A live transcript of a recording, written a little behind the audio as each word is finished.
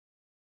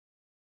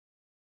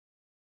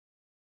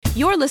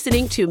You're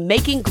listening to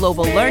Making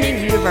Global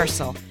Learning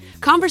Universal,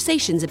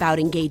 conversations about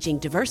engaging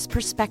diverse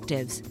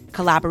perspectives,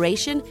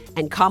 collaboration,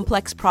 and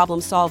complex problem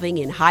solving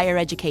in higher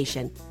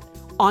education,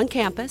 on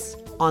campus,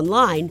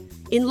 online,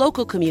 in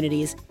local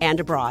communities, and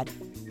abroad.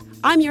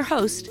 I'm your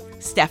host,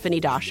 Stephanie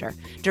Doscher,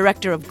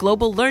 Director of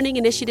Global Learning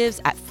Initiatives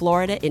at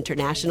Florida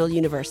International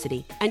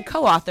University and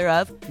co-author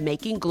of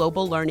Making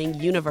Global Learning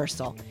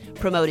Universal,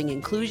 promoting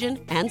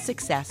inclusion and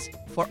success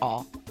for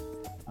all.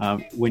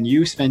 When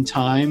you spend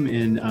time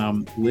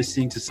in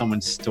listening to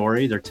someone's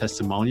story, their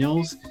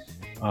testimonials,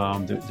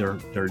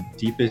 their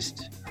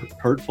deepest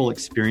hurtful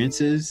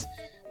experiences,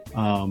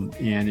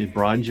 and it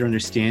broadens your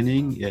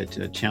understanding,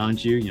 it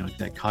challenges you,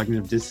 that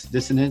cognitive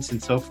dissonance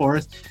and so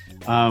forth.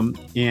 And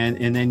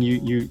then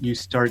you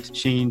start to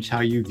change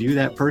how you view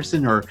that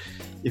person, or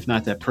if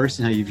not that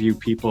person, how you view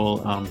people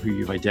who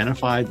you've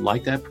identified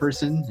like that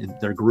person in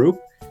their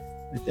group.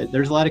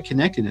 There's a lot of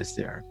connectedness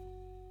there.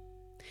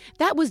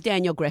 That was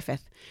Daniel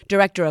Griffith,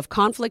 Director of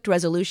Conflict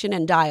Resolution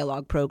and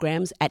Dialogue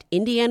Programs at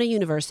Indiana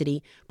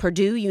University,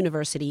 Purdue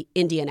University,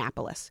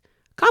 Indianapolis,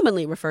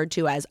 commonly referred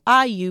to as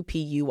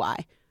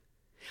IUPUI.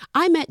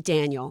 I met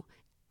Daniel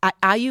at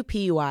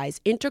IUPUI's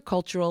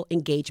Intercultural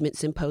Engagement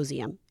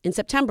Symposium in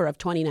September of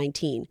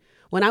 2019,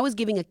 when I was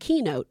giving a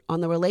keynote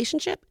on the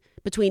relationship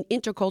between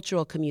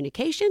intercultural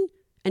communication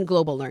and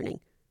global learning.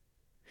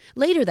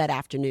 Later that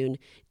afternoon,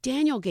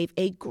 Daniel gave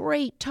a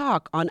great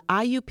talk on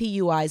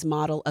IUPUI's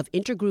model of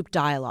intergroup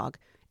dialogue,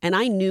 and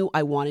I knew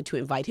I wanted to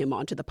invite him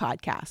onto the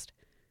podcast.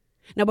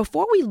 Now,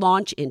 before we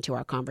launch into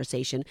our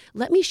conversation,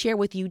 let me share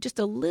with you just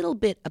a little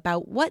bit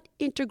about what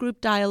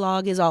intergroup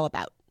dialogue is all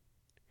about.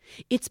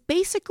 It's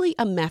basically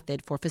a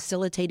method for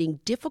facilitating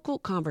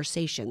difficult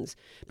conversations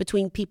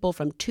between people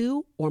from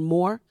two or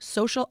more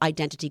social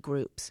identity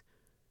groups.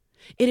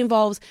 It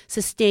involves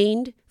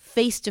sustained,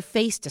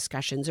 face-to-face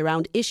discussions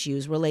around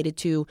issues related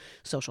to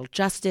social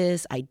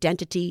justice,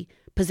 identity,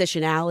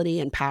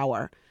 positionality, and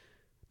power.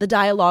 The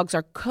dialogues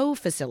are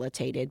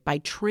co-facilitated by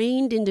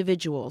trained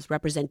individuals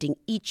representing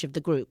each of the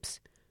groups.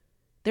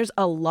 There's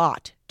a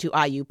lot to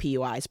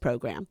IUPUI's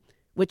program,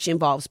 which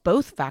involves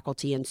both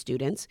faculty and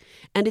students,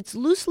 and it's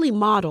loosely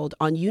modeled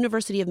on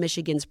University of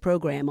Michigan's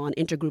program on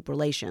intergroup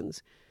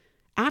relations.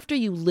 After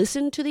you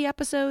listen to the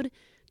episode,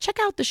 check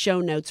out the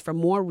show notes for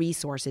more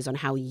resources on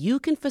how you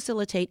can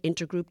facilitate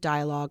intergroup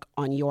dialogue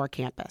on your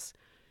campus.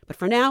 But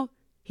for now,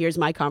 here's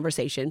my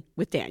conversation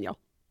with Daniel.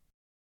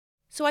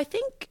 So I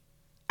think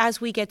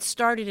as we get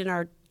started in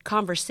our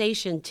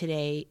conversation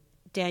today,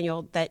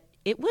 Daniel, that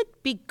it would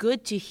be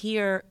good to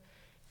hear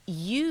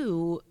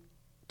you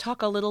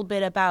talk a little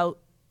bit about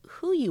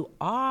who you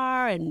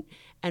are and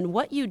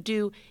what you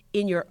do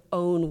in your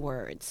own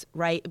words,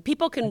 right?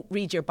 People can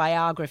read your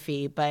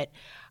biography, but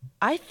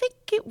I think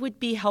it would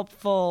be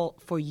helpful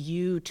for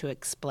you to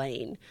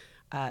explain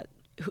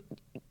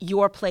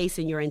your place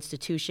in your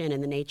institution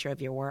and the nature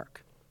of your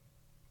work.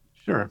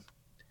 Sure.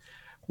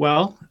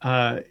 Well,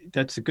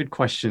 that's a good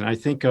question. I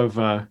think of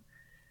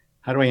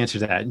how do I answer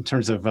that in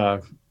terms of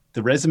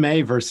the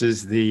resume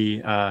versus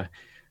the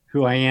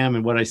who I am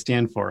and what I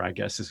stand for, I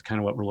guess, is kind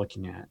of what we're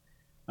looking at.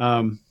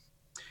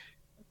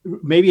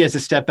 Maybe as a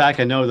step back,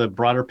 I know the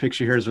broader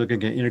picture here is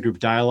looking at intergroup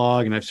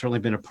dialogue, and I've certainly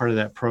been a part of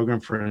that program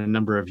for a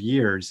number of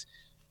years.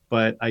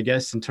 But I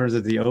guess in terms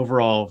of the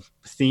overall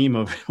theme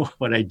of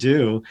what I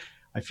do,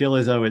 I feel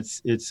as though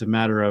it's a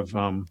matter of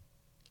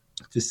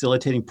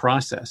facilitating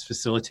process,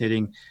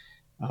 facilitating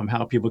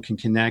how people can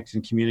connect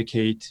and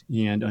communicate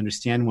and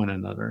understand one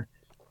another.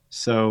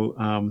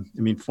 So,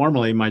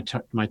 formally, my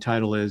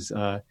title is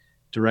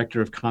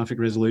Director of Conflict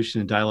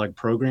Resolution and Dialogue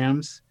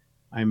Programs.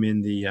 I'm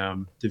in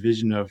the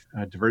Division of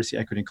Diversity,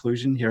 Equity, and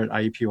Inclusion here at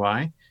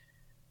IUPUI.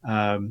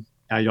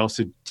 I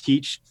also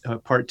teach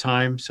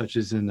part-time, such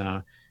as in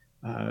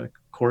a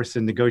course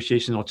in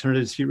Negotiation and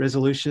Alternative Dispute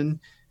Resolution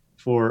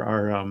for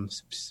our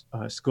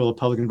School of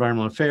Public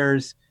Environmental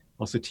Affairs.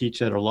 Also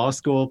teach at our law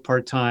school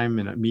part-time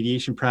in a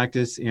mediation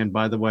practice. And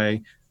by the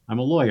way, I'm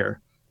a lawyer.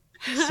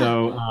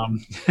 So,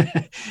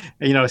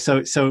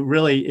 so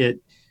really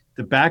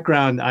the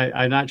background,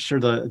 I'm not sure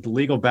the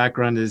legal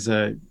background is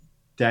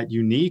that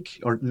unique,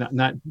 or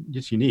not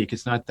just unique.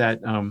 It's not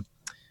that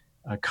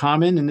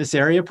common in this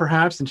area,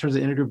 perhaps, in terms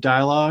of intergroup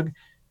dialogue,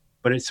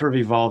 but it sort of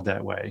evolved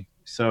that way.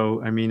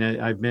 So, I've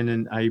been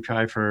in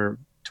IUPUI for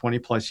 20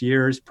 plus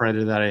years. Prior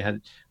to that,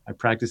 I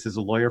practiced as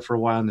a lawyer for a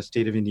while in the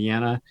state of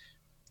Indiana.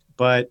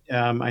 But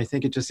I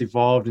think it just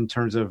evolved in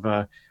terms of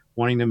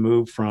wanting to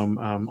move from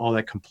all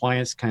that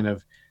compliance kind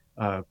of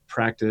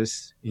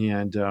practice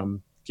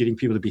and getting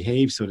people to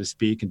behave, so to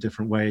speak, in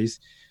different ways,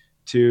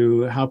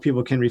 to how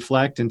people can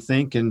reflect and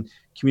think and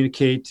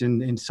communicate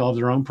and solve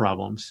their own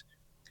problems.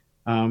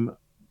 I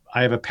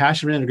have a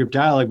passion for intergroup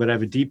dialogue, but I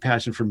have a deep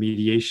passion for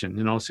mediation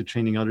and also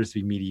training others to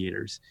be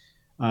mediators.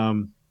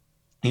 And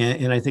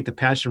I think the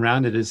passion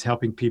around it is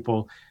helping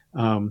people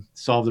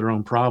solve their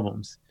own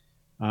problems,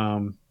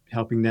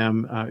 helping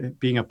them,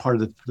 being a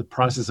part of the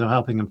process of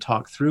helping them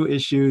talk through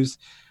issues.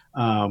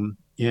 And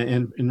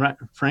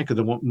frankly,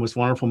 the most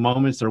wonderful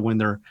moments are when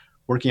they're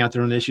working out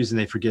their own issues and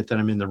they forget that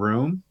I'm in the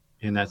room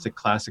and that's a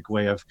classic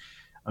way of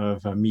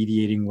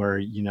mediating,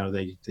 where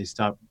they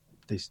stop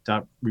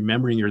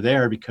remembering you're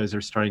there because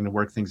they're starting to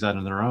work things out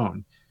on their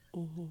own.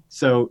 Mm-hmm.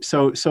 So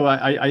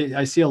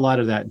I see a lot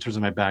of that in terms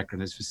of my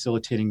background, is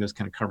facilitating those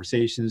kind of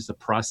conversations, the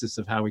process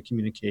of how we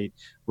communicate,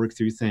 work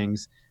through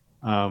things,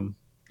 and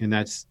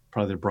that's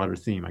probably the broader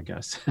theme, I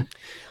guess.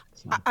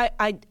 So.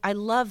 I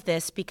love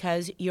this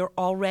because you're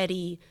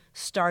already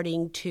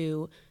starting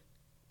to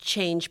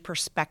change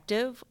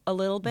perspective a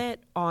little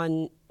bit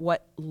on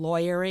what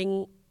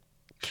lawyering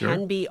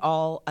can be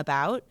all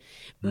about.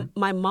 Mm-hmm.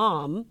 My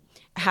mom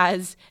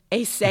has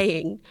a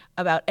saying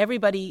about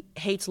everybody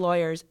hates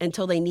lawyers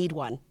until they need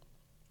one,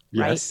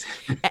 yes.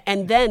 Right?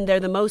 And then they're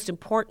the most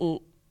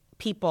important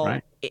people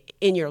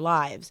in your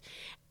lives.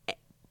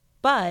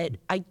 But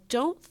I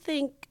don't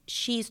think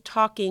she's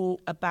talking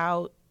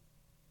about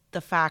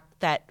the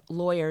fact that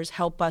lawyers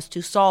help us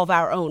to solve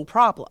our own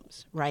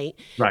problems, right?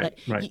 Right.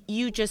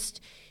 You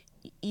just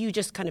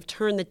kind of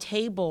turn the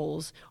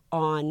tables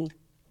on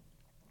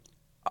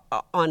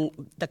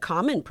the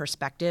common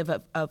perspective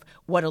of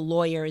what a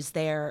lawyer is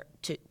there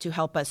to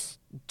help us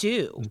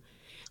do.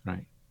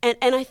 Right.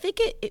 And I think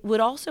it would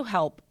also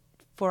help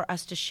for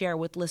us to share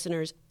with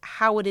listeners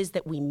how it is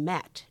that we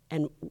met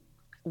and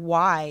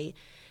why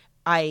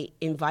I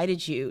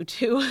invited you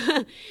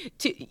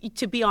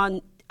to be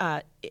on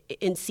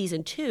in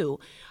season 2.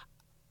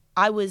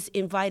 I was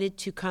invited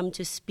to come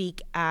to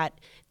speak at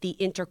the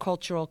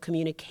Intercultural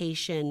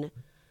Communication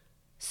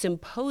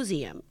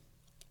Symposium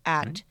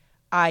at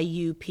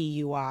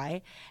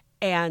IUPUI,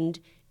 and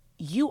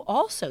you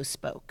also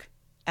spoke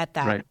at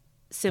that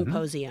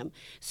symposium.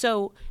 Mm-hmm.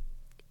 So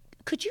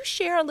could you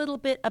share a little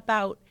bit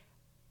about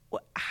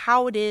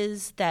how it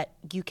is that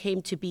you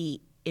came to be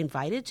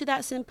invited to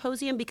that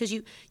symposium? Because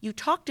you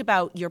talked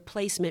about your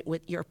placement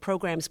with your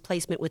program's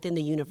placement within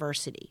the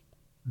university.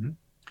 Mm-hmm.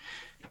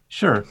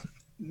 Sure.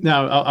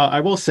 Now, I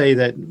will say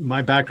that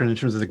my background in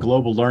terms of the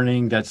global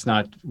learning, that's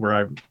not where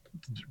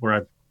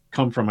I've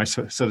come from,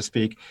 so to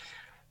speak.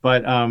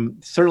 But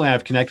certainly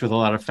I've connected with a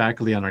lot of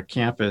faculty on our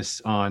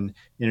campus on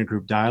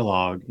intergroup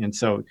dialogue. And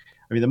so,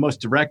 I mean, the most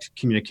direct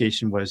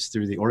communication was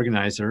through the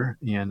organizer,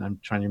 and I'm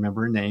trying to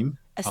remember her name.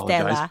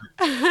 Estela.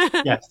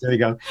 Yes, there you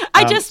go.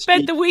 I just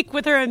spent the week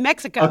with her in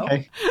Mexico.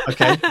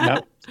 Okay.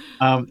 Yep.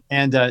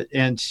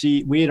 And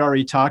we had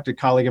already talked to a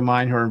colleague of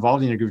mine who are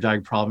involved in the intergroup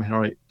dialogue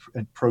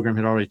program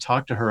had already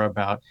talked to her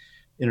about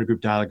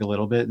intergroup dialogue a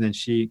little bit. And then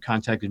she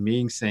contacted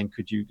me saying,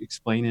 could you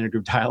explain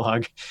intergroup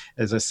dialogue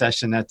as a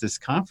session at this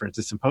conference,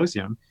 this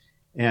symposium?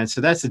 And so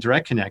that's the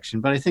direct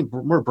connection. But I think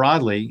more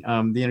broadly,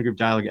 the intergroup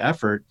dialogue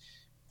effort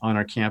on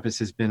our campus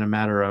has been a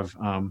matter of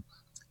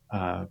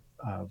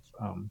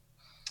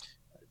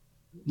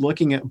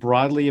looking at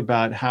broadly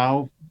about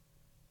how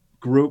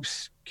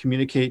groups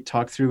communicate,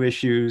 talk through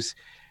issues,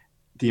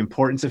 the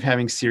importance of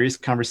having serious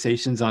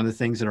conversations on the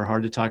things that are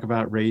hard to talk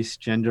about: race,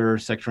 gender,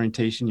 sexual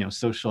orientation,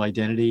 social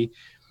identity.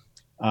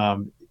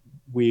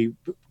 We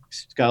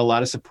got a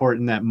lot of support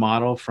in that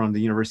model from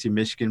the University of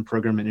Michigan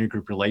Program in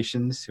Intergroup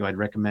Relations, who I'd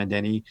recommend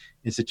any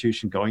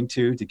institution going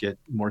to get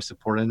more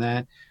support on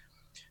that.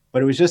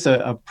 But it was just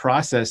a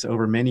process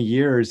over many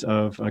years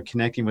of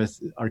connecting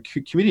with our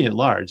community at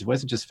large. It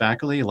wasn't just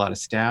faculty, a lot of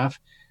staff,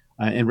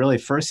 and really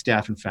first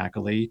staff and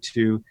faculty,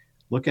 to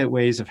look at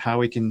ways of how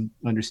we can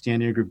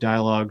understand intergroup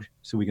dialogue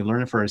so we can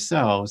learn it for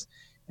ourselves,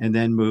 and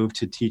then move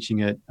to teaching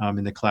it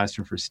in the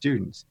classroom for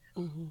students.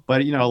 Mm-hmm.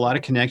 But, a lot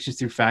of connections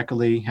through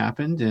faculty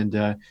happened.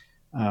 And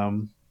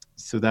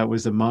so that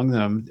was among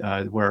them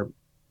where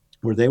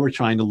they were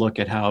trying to look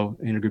at how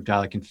intergroup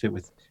dialogue can fit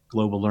with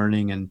global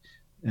learning and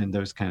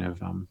those kind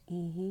of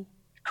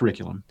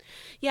curriculum.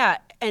 Yeah.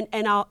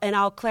 And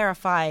I'll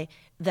clarify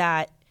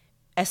that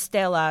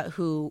Estela,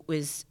 who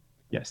was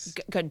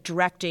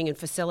directing and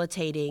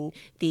facilitating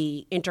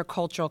the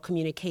intercultural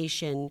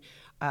communication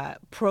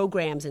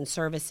programs and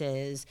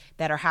services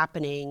that are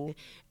happening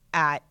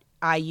at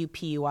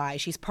IUPUI.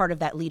 She's part of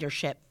that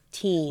leadership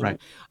team. Right.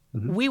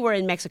 Mm-hmm. We were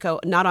in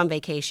Mexico, not on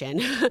vacation.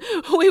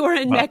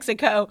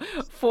 Mexico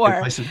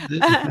for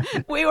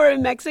we were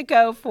in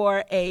Mexico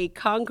for a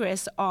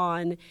congress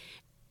on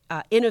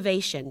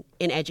innovation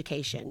in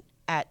education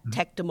at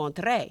Tec de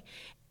Monterrey,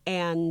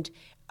 and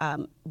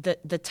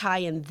the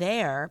tie-in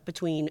there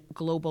between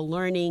global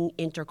learning,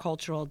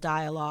 intercultural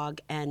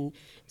dialogue, and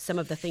some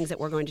of the things that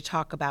we're going to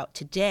talk about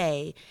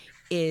today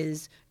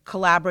is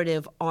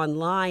collaborative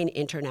online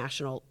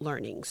international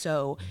learning.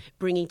 So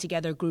bringing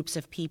together groups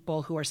of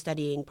people who are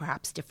studying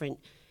perhaps different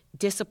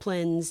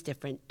disciplines,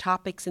 different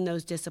topics in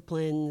those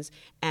disciplines,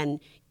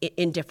 and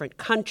in different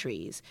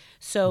countries.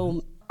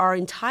 So our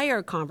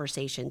entire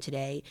conversation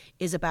today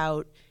is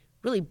about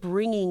really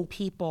bringing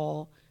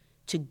people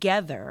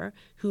together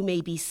who may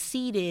be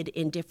seated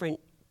in different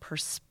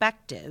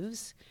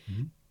perspectives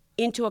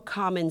into a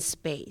common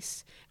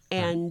space.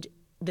 And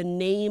the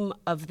name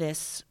of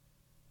this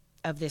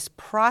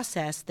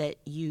process that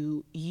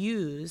you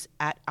use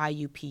at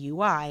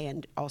IUPUI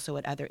and also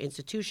at other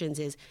institutions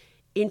is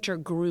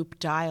intergroup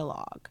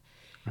dialogue.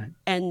 Right.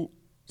 And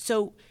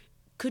so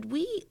Could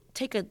we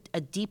take a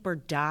deeper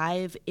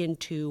dive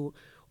into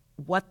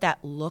what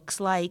that looks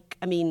like?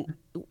 I mean,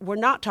 we're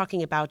not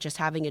talking about just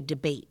having a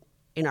debate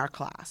in our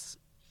class.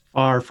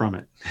 Far from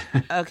it.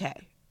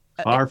 Okay.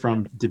 Far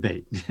from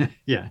debate.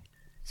 Yeah.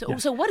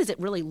 So what does it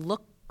really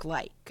look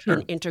like,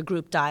 an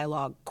intergroup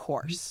dialogue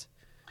course?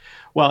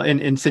 Well,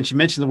 and since you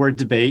mentioned the word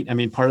debate, I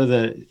mean, part of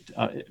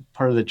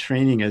the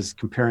training is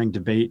comparing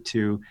debate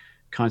to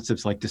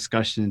concepts like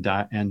discussion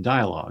and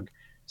dialogue.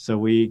 So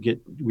we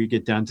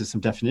get down to some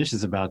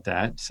definitions about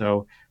that.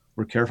 So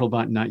we're careful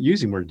about not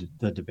using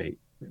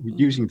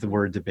using the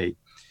word debate.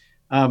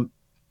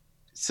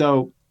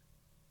 So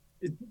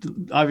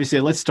obviously,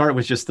 let's start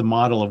with just the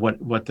model of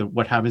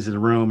what happens in the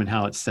room and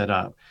how it's set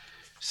up.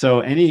 So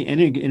any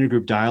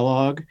intergroup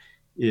dialogue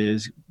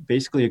is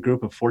basically a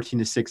group of 14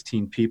 to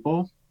 16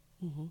 people.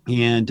 Mm-hmm.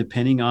 And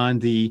depending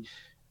on in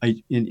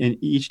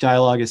each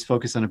dialogue is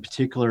focused on a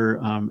particular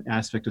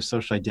aspect of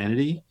social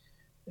identity.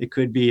 It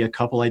could be a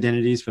couple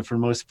identities, but for the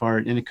most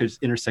part, and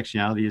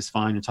intersectionality is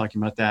fine in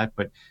talking about that,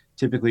 but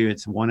typically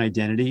it's one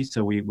identity.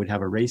 So we would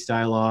have a race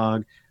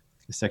dialogue,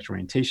 a sexual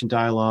orientation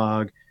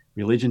dialogue,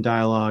 religion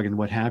dialogue, and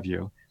what have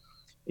you.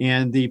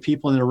 And the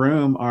people in the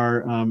room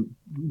are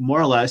more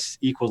or less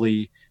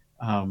equally,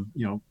 a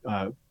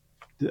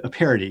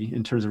parity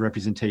in terms of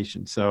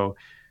representation. So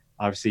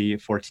obviously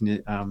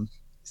 14 to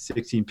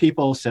 16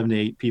 people, 7 to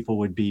 8 people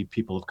would be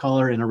people of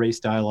color in a race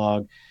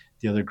dialogue.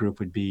 The other group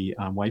would be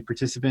white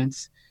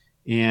participants,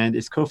 and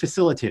it's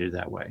co-facilitated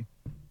that way.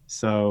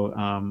 So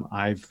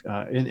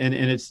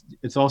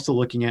it's also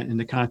looking at, in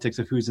the context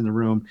of who's in the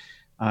room,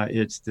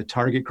 it's the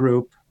target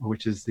group,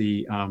 which is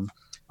the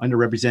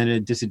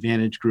underrepresented,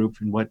 disadvantaged group,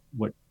 and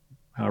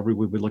however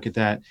we would look at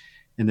that,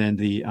 and then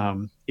the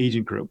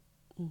agent group.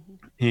 Mm-hmm.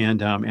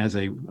 And as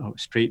a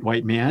straight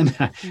white man,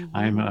 mm-hmm.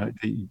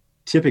 I'm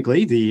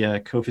typically the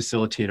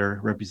co-facilitator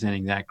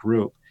representing that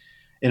group.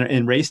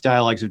 And race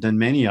dialogues, have done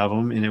many of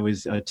them, and it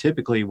was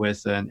typically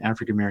with an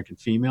African-American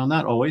female,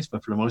 not always,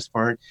 but for the most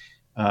part,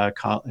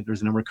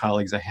 there's a number of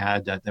colleagues I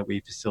had that we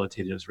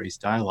facilitated those race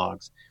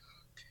dialogues.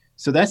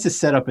 So that's the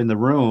setup in the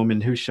room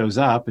and who shows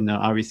up. And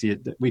obviously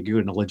we go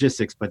into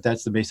logistics, but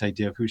that's the base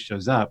idea of who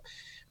shows up.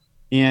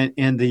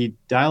 And the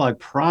dialogue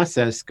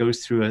process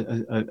goes through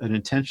an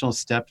intentional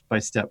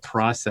step-by-step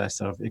process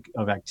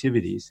of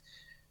activities.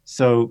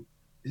 So,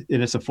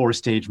 and it's a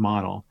 4-stage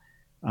model.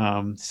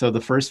 So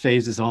the first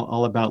phase is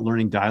all about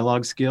learning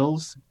dialogue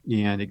skills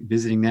and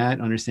visiting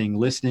that, understanding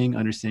listening,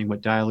 understanding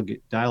what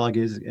dialogue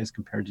is as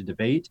compared to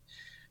debate.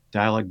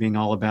 Dialogue being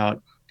all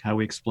about how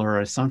we explore our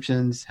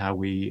assumptions, how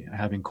we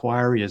have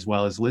inquiry as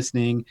well as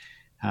listening,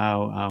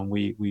 how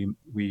we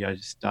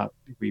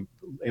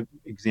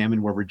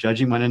examine where we're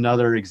judging one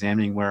another,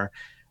 examining where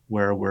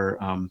we're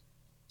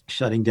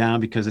shutting down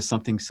because of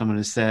something someone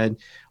has said.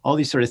 All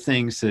these sort of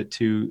things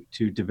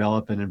to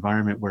develop an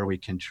environment where we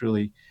can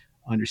truly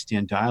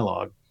understand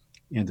dialogue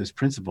and those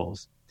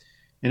principles.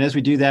 And as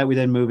we do that, we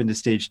then move into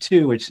stage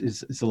 2, which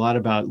is a lot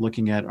about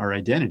looking at our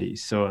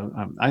identities. So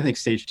I think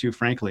stage 2,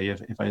 frankly,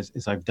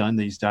 as I've done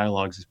these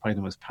dialogues, is probably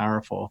the most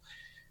powerful,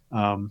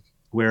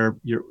 where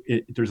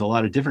there's a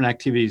lot of different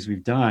activities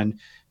we've done,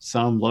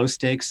 some low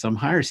stakes, some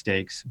higher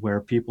stakes,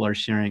 where people are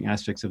sharing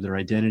aspects of their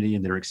identity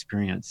and their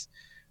experience.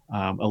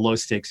 A low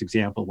stakes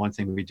example, one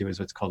thing we do is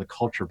what's called a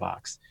culture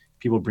box.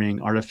 People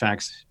bring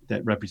artifacts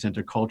that represent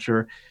their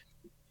culture.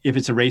 If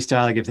it's a race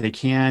dialogue, if they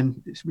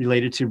can, it's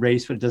related to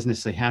race, but it doesn't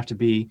necessarily have to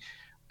be.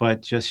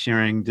 But just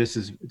sharing, this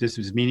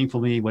is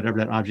meaningful to me, whatever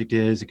that object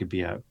is. It could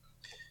be a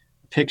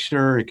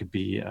picture, it could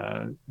be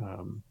a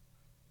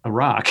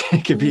rock,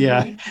 it could be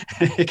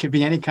it could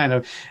be any kind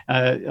of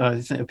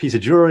a piece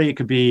of jewelry, it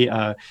could be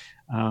a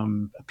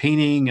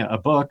painting, a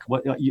book,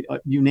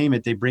 you name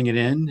it. They bring it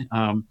in,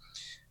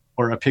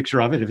 or a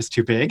picture of it if it's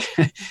too big,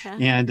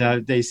 and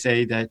they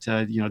say that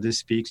this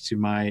speaks to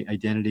my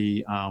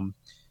identity.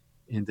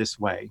 In this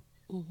way.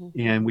 Mm-hmm.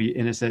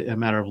 And it's a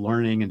matter of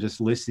learning and just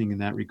listening in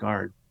that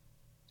regard.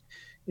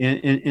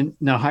 And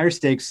now higher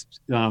stakes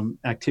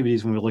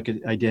activities, when we look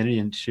at identity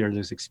and share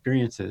those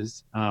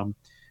experiences,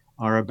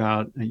 are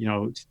about,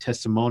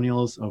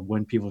 testimonials of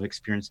when people have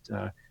experienced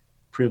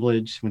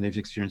privilege, when they've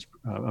experienced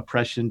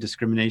oppression,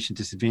 discrimination,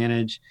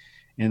 disadvantage.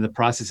 And the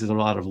process is a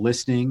lot of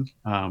listening,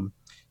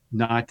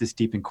 not this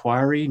deep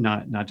inquiry,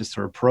 not just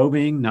sort of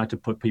probing, not to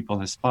put people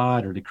on the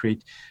spot or to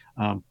create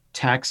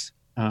tax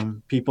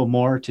people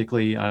more,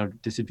 particularly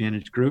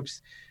disadvantaged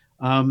groups.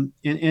 And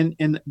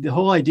the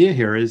whole idea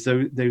here is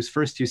those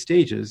first 2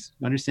 stages,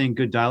 understanding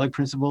good dialogue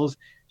principles,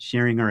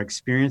 sharing our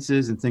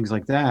experiences and things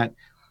like that,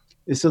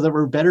 is so that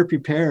we're better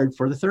prepared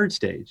for the 3rd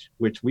stage,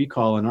 which we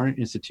call in our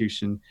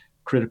institution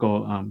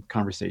critical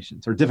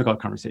conversations or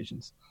difficult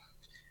conversations.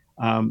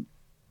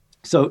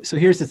 So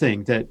here's the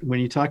thing, that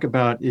when you talk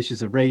about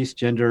issues of race,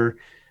 gender,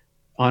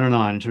 on and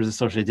on, in terms of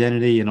social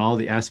identity and all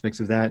the aspects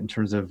of that, in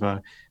terms of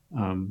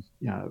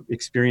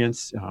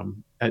experience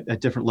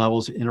at different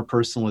levels,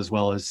 interpersonal as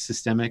well as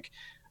systemic,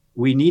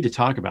 we need to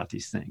talk about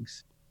these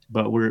things.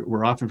 But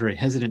we're often very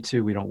hesitant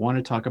to. We don't want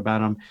to talk about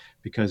them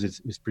because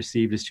it's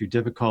perceived as too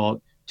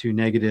difficult, too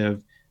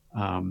negative,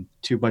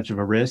 too much of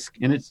a risk.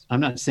 And I'm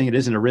not saying it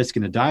isn't a risk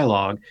in a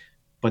dialogue,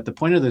 but the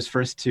point of those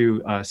first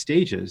two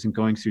stages and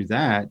going through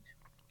that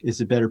is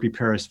to better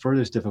prepare us for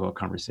those difficult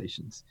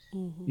conversations.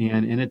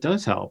 And it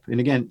does help. And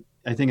again,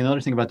 I think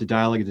another thing about the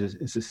dialogue is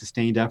it's a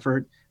sustained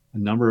effort, a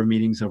number of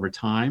meetings over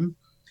time.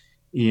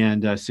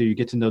 And so you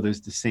get to know the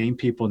same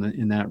people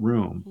in that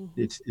room.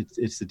 It's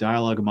the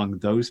dialogue among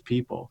those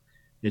people.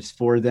 It's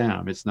for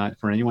them. It's not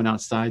for anyone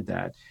outside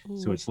that.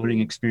 So it's learning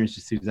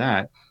experiences through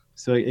that.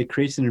 So it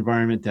creates an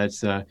environment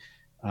that's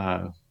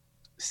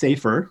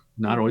safer,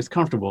 not always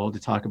comfortable, to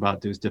talk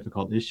about those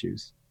difficult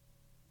issues.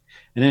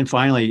 And then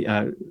finally,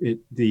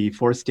 the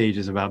fourth stage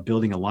is about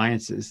building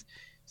alliances.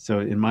 So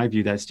in my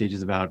view, that stage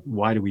is about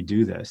why do we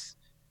do this?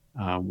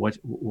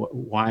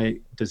 Why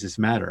does this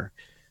matter?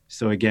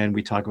 So again,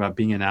 we talk about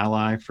being an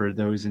ally for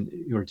those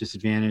who are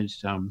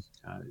disadvantaged,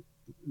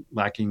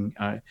 lacking,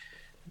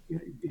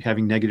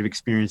 having negative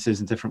experiences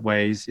in different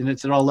ways. And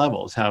it's at all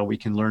levels, how we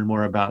can learn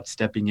more about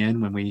stepping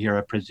in when we hear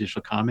a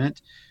prejudicial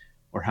comment,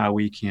 or how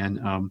we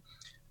can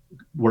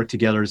work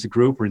together as a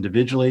group or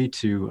individually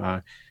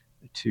to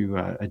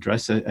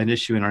address an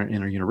issue in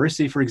our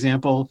university, for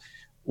example,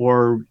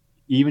 or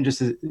even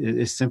just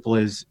as simple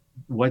as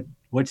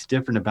what's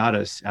different about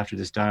us after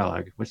this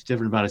dialogue? What's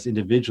different about us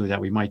individually that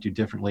we might do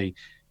differently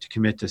to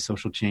commit to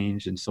social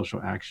change and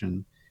social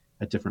action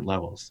at different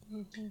levels?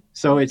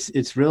 So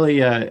it's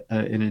really an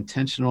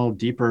intentional,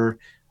 deeper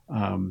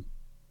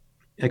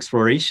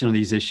exploration of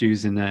these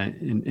issues,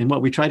 and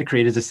what we try to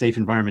create is a safe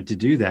environment to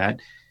do that.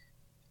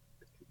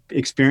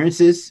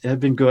 Experiences have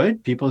been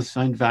good. People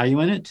find value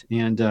in it,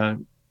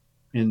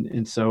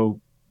 and so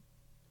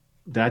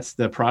that's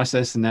the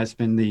process, and that's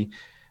been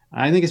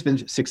I think it's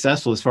been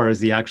successful as far as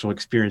the actual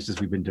experiences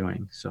we've been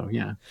doing. So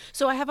yeah.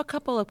 So I have a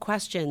couple of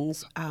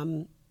questions.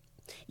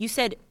 You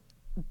said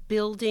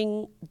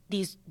building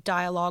these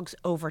dialogues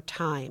over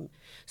time.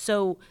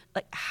 So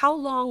like, how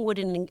long would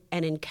an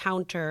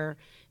encounter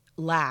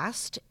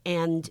last,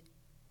 and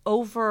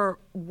over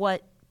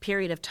what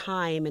period of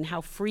time, and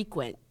how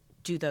frequent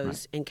do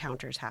those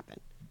encounters happen?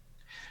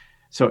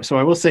 So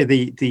I will say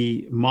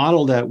the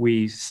model that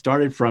we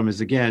started from is,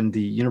 again,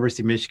 the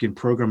University of Michigan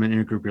Program in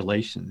Intergroup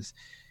Relations.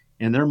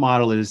 And their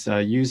model is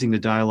using the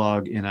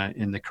dialogue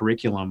in the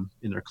curriculum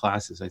in their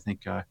classes. I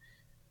think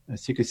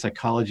particularly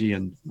psychology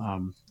and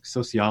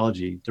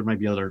sociology. There might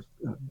be other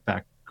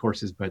back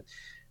courses, but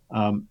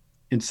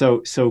and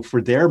so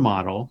for their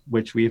model,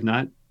 which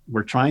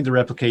we're trying to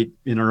replicate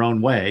in our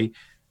own way,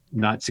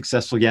 not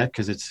successful yet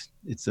because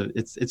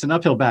it's an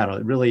uphill battle.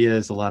 It really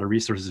is a lot of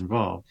resources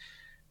involved.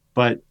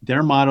 But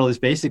their model is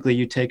basically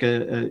you take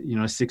a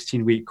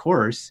 16-week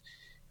course,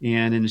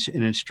 and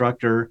an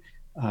instructor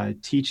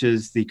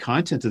teaches the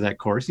content of that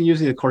course, and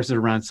usually the course is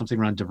around something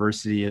around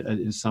diversity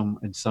in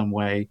some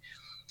way.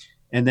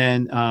 And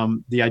then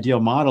the ideal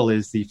model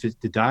is the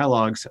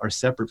dialogues are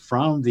separate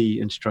from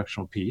the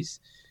instructional piece,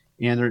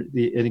 and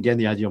again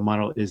the ideal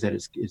model is that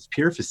it's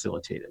peer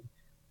facilitated.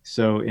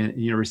 So in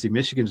University of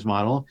Michigan's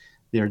model,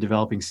 they are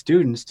developing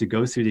students to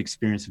go through the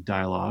experience of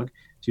dialogue,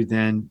 to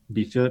then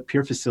be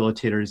peer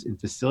facilitators in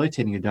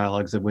facilitating the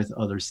dialogues with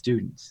other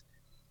students.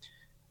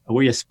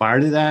 We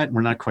aspire to that.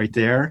 We're not quite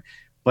there,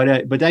 but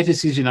that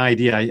just gives you an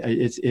idea.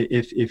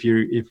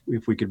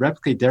 If we could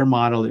replicate their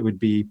model, it would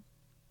be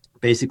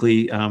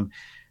basically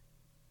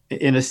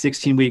in a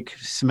 16-week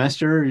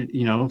semester.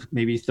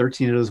 Maybe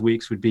 13 of those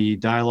weeks would be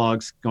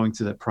dialogues going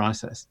through that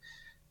process.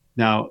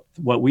 Now,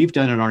 what we've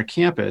done on our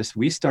campus,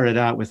 we started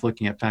out with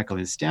looking at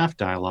faculty and staff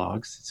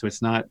dialogues. So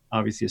it's not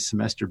obviously a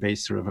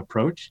semester-based sort of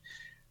approach.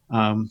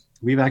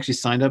 We've actually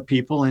signed up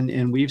people,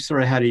 and we've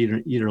sort of had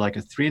either like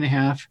a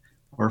 3.5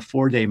 or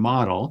 4-day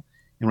model.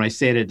 And when I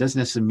say it doesn't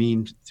necessarily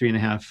mean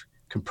 3.5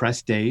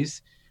 compressed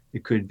days.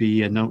 It could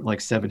be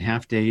like 7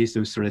 half days,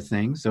 those sort of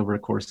things over a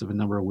course of a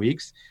number of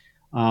weeks.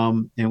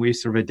 And we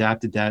sort of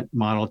adapted that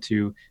model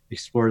to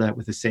explore that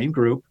with the same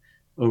group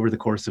over the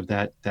course of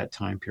that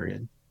time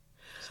period.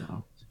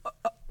 So.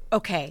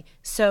 Okay,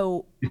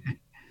 so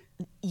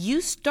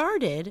you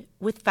started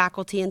with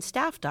faculty and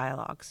staff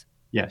dialogues.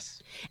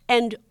 Yes.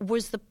 And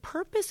was the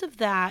purpose of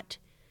that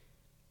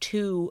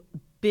to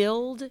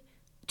build,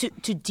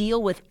 to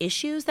deal with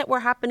issues that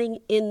were happening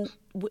in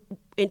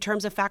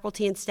terms of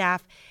faculty and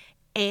staff,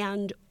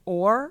 and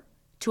or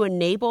to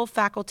enable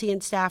faculty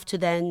and staff to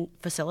then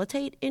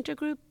facilitate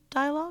intergroup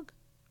dialogue?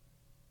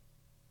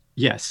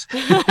 Yes.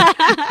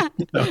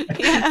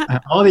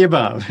 All the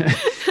above.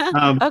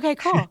 Okay,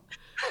 cool.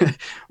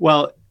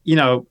 Well,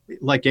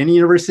 like any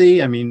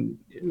university, I mean,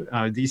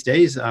 these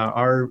days,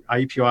 our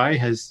IUPUI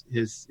has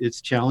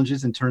its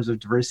challenges in terms of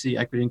diversity,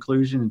 equity,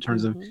 inclusion, in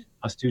terms of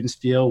how students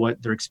feel,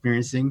 what they're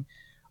experiencing.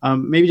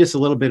 Maybe just a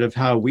little bit of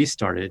how we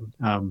started.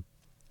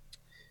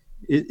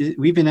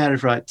 We've been at it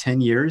for about 10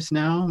 years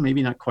now,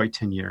 maybe not quite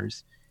 10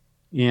 years.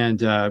 And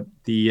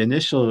the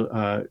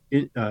initial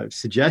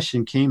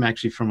suggestion came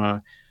actually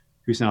from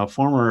who's now a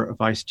former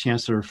vice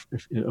chancellor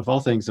of all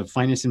things of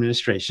finance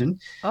administration.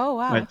 Oh,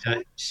 wow.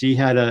 But she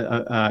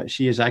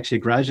is actually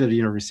a graduate of the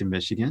University of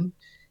Michigan,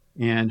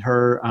 and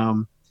her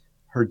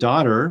her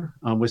daughter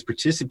was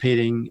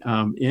participating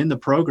in the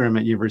program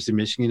at University of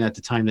Michigan at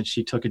the time that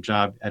she took a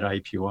job at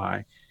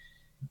IUPUI.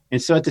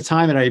 And so at the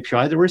time at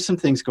IUPUI, there were some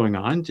things going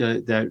on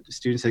that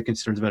students had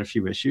concerns about a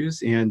few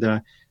issues. And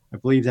I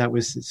believe that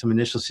was some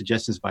initial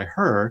suggestions by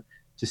her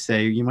to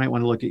say, you might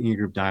want to look at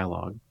intergroup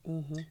dialogue.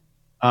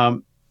 Mm-hmm.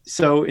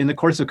 So in the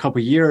course of a couple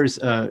of years,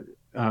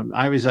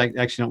 I was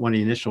actually not one of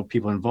the initial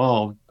people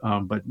involved,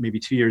 but maybe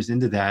 2 years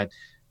into that,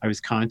 I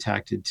was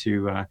contacted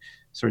to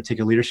sort of take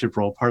a leadership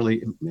role,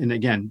 partly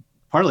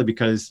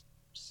because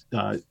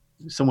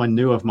someone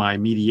knew of my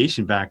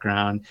mediation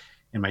background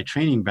and my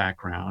training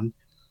background.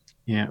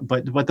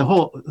 But the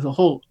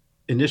whole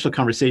initial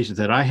conversations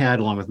that I had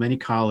along with many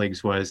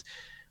colleagues was,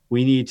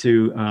 we need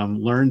to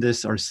learn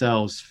this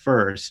ourselves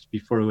first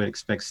before we would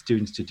expect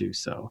students to do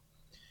so.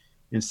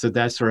 And so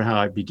that's sort of how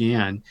I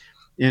began.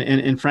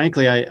 And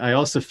frankly, I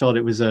also felt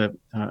it was a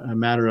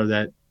matter of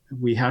that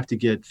we have to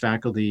get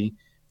faculty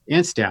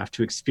and staff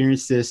to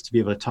experience this, to be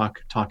able to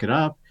talk it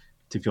up,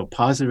 to feel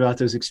positive about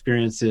those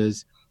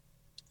experiences,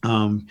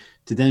 to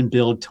then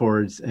build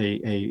towards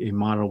a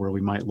model where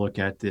we might look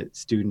at the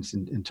students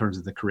in terms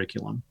of the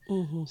curriculum.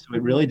 Mm-hmm. So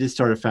it really did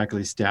start at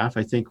faculty staff.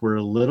 I think we're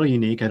a little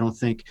unique.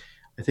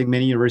 I think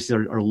many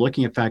universities are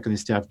looking at faculty and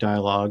staff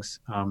dialogues.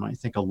 I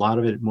think a lot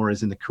of it more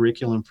is in the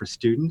curriculum for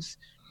students.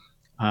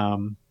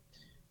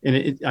 And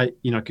it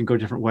can go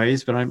different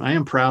ways, but I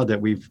am proud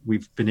that we've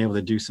been able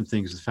to do some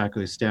things with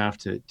faculty and staff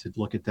to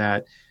look at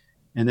that.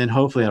 And then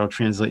hopefully that'll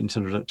translate in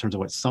terms of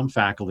what some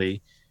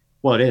faculty,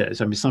 well, it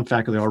is. I mean, some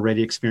faculty are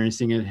already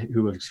experiencing it,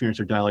 who have experienced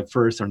their dialogue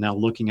first, are now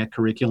looking at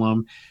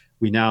curriculum.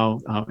 We now,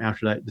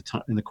 after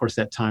that, in the course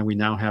of that time, we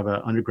now have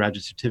an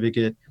undergraduate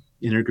certificate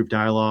in intergroup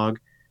dialogue.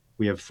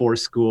 We have 4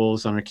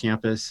 schools on our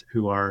campus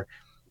who are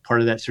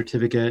part of that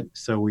certificate.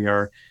 So we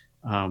are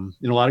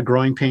in a lot of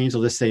growing pains.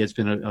 I'll just say it's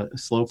been a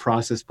slow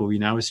process, but we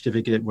now have a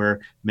certificate where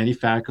many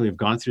faculty have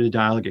gone through the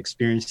dialogue,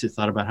 experienced it,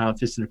 thought about how it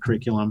fits in the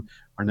curriculum,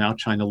 are now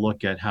trying to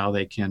look at how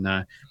they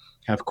can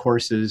have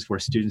courses where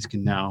students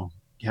can now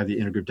have the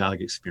intergroup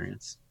dialogue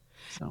experience.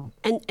 So.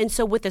 And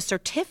so with a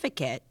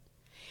certificate,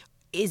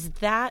 is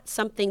that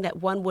something that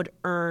one would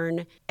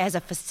earn as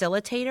a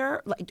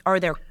facilitator? Like, are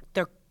there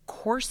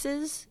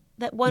courses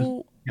that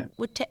one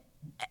would take?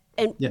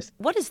 And yes.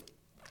 What does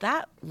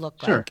that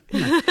look like?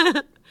 Sure.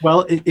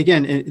 Well,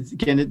 again,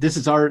 this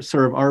is our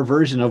sort of our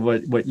version of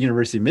what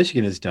University of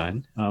Michigan has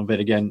done. But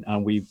again,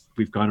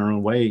 we've gone our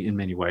own way in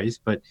many ways.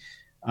 But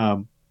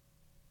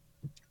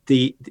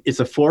it's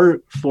a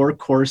four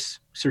course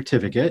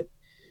certificate.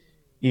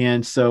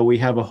 And so we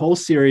have a whole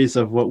series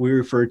of what we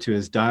refer to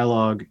as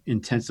dialogue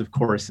intensive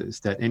courses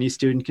that any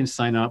student can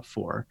sign up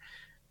for.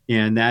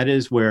 And that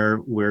is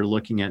where we're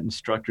looking at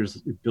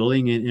instructors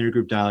building in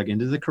intergroup dialogue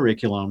into the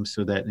curriculum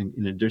so that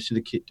in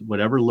addition to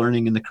whatever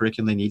learning in the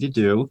curriculum they need to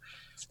do,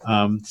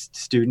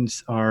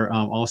 students are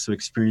also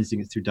experiencing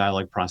it through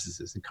dialogue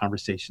processes and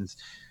conversations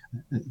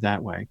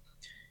that way.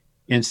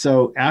 And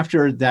so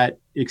after that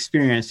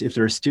experience, if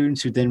there are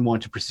students who then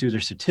want to pursue their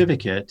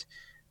certificate,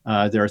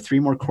 there are 3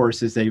 more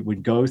courses they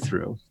would go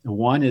through.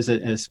 One is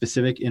a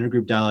specific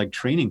intergroup dialogue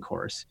training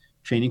course,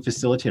 training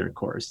facilitator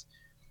course.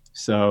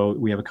 So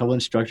we have a couple of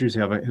instructors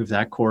who have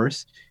that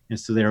course, and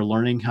so they are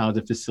learning how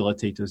to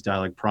facilitate those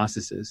dialogue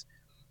processes.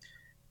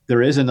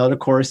 There is another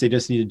course. They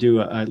just need to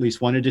do at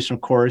least one additional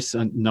course,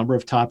 a number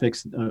of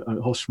topics,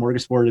 a whole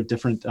smorgasbord of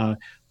different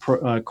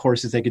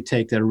courses they could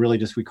take that are really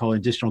just, we call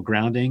additional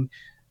grounding,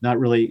 not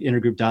really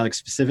intergroup dialogue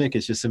specific.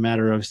 It's just a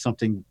matter of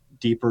something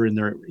deeper in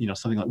their,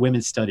 something like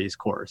women's studies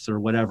course or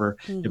whatever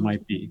it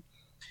might be.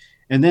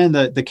 And then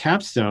the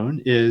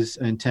capstone is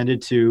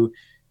intended to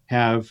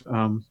have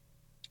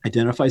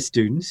identify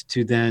students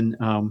to then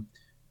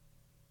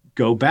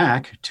go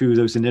back to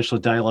those initial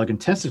dialogue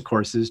intensive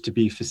courses to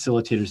be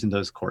facilitators in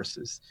those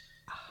courses.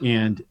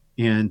 And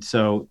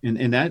so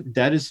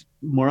that is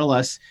more or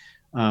less,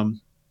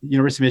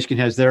 University of Michigan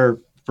has their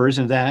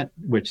version of that,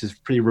 which is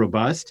pretty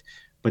robust.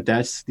 But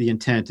that's the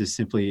intent, is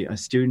simply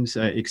students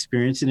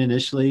experience it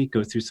initially,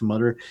 go through some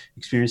other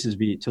experiences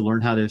to learn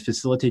how to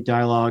facilitate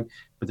dialogue,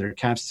 but their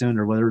capstone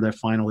or whatever their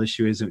final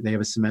issue is, they have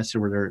a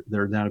semester where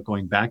they're now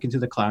going back into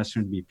the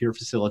classroom to be peer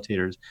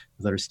facilitators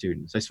with other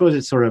students. I suppose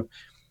it's sort of,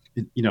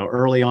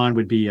 early on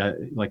would be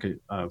like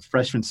a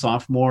freshman,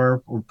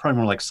 sophomore, or probably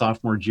more like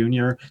sophomore,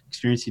 junior,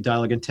 experiencing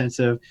dialogue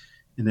intensive.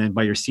 And then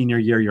by your senior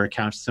year, you're a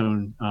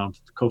capstone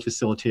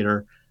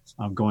co-facilitator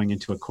going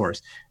into a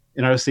course.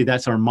 And obviously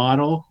that's our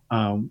model.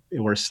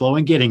 We're slow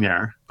in getting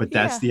there, but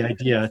that's the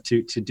idea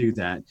to do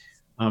that.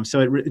 So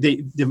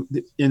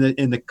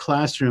in the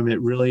classroom,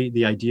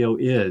 the ideal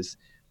is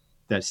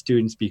that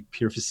students be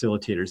peer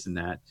facilitators in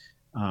that.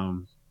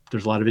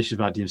 There's a lot of issues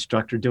about the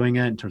instructor doing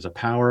it in terms of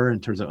power, in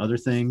terms of other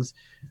things.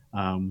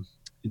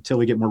 Until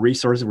we get more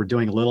resources, we're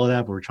doing a little of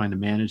that, but we're trying to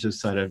manage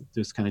those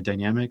kind of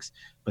dynamics.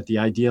 But the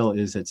ideal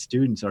is that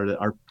students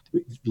are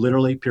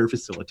literally peer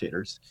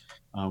facilitators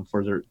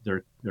for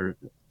their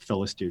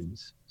fellow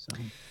students.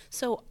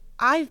 So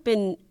I've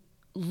been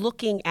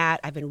reading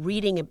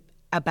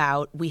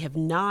about, we have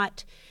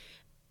not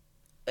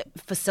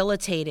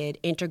facilitated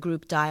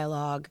intergroup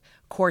dialogue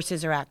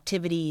courses or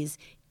activities,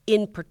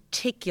 in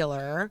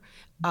particular,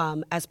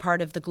 as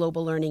part of the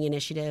Global Learning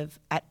Initiative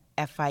at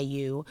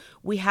FIU.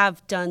 We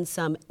have done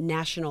some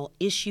national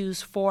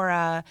issues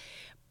fora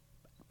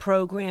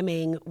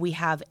programming. We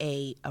have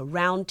a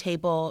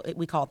roundtable,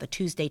 we call it the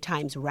Tuesday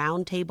Times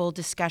Roundtable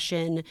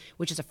discussion,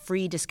 which is a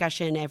free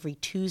discussion every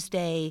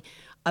Tuesday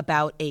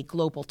about a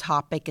global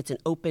topic. It's an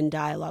open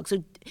dialogue.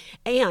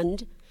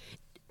 And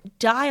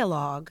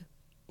dialogue,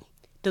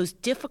 those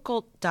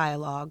difficult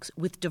dialogues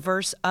with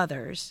diverse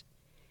others,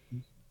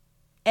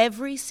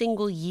 every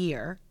single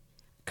year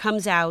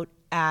comes out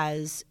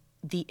as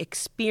the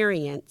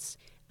experience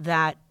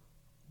that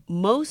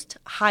most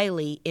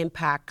highly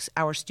impacts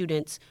our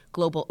students'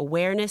 global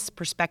awareness,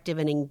 perspective,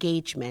 and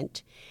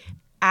engagement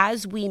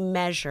as we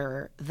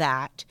measure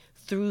that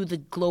through the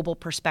Global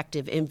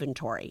Perspective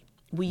Inventory.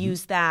 We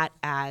use that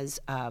as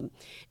an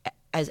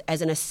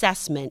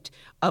assessment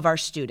of our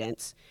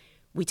students.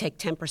 We take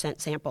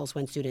 10% samples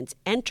when students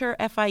enter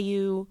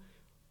FIU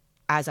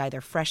as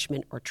either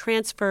freshmen or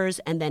transfers,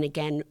 and then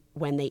again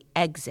when they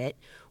exit.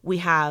 We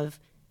have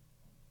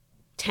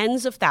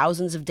tens of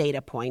thousands of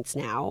data points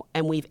now,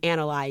 and we've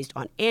analyzed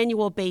on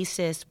annual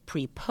basis,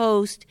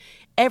 pre-post,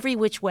 every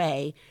which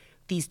way,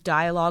 these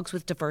dialogues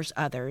with diverse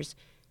others.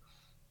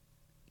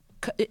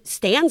 It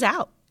stands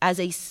out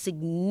as a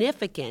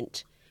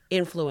significant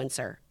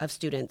influencer of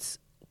students'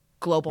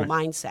 global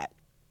mindset.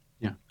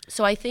 Yeah.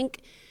 So I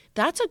think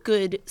that's a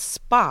good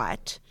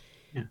spot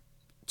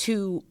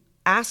to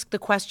ask the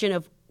question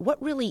of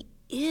what really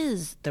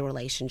is the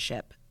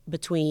relationship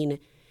between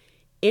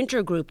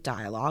intergroup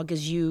dialogue,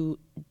 as you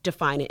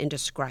define it and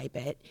describe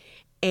it,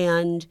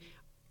 and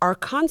our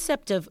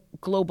concept of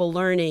global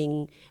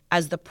learning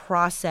as the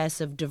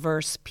process of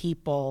diverse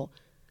people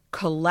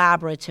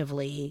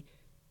collaboratively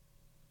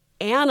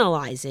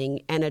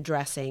analyzing and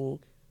addressing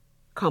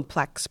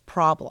complex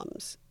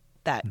problems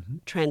that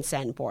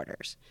transcend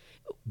borders.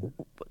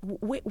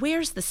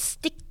 Where's the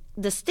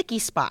sticky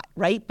spot,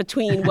 right,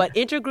 between what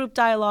intergroup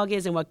dialogue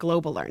is and what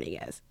global learning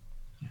is?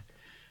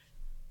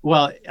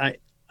 Well,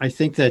 I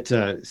think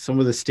that some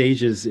of the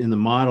stages in the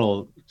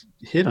model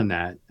hit on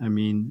that. I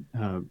mean,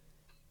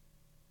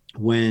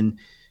 when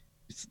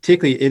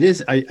particularly it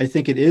is, I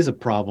think it is a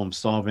problem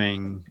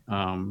solving,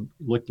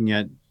 looking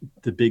at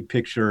the big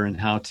picture and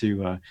how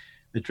to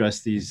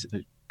address these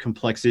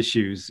complex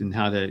issues and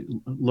how to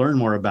learn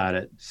more about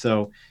it.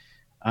 So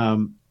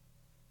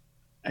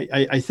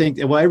I think,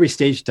 well, every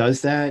stage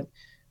does that,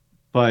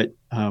 but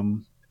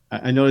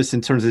I noticed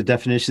in terms of the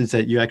definitions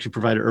that you actually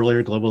provided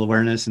earlier, global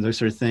awareness and those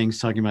sort of things,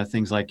 talking about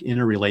things like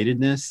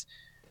interrelatedness.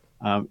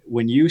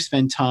 When you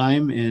spend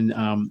time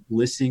in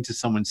listening to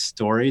someone's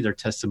story, their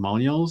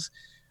testimonials,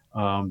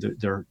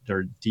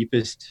 their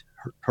deepest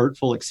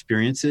hurtful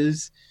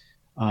experiences,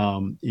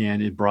 and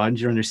it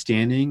broadens your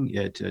understanding,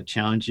 it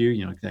challenges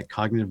you, that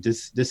cognitive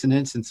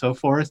dissonance and so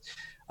forth.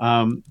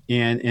 And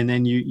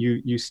then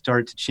you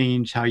start to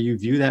change how you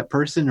view that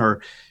person,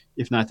 or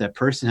if not that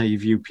person, how you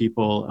view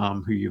people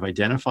who you've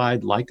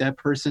identified like that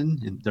person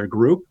and their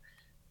group.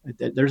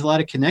 There's a lot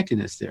of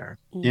connectedness there.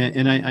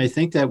 And I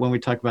think that when we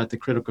talk about the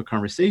critical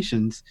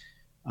conversations,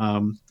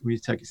 we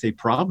say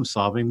problem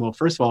solving. Well,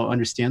 first of all,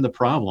 understand the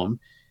problem.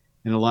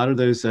 And a lot of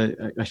those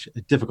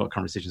difficult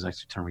conversations,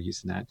 actually the term we're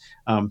using that,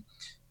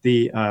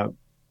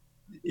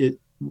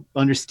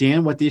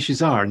 understand what the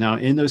issues are. Now,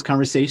 in those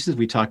conversations,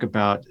 we talk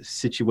about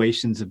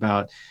situations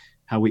about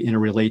how we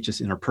interrelate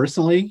just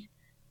interpersonally.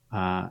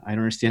 I don't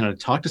understand how to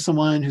talk to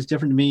someone who's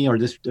different to me or of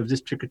this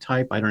particular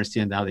type. I don't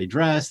understand how they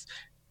dress,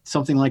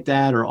 something like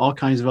that, or all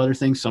kinds of other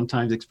things,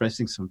 sometimes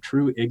expressing some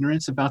true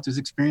ignorance about those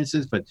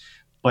experiences, but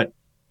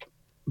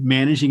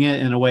managing it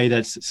in a way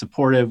that's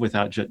supportive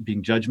without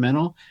being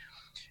judgmental.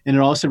 And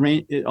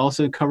it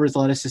also covers a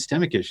lot of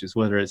systemic issues,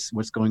 whether it's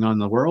what's going on in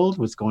the world,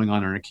 what's going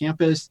on our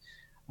campus,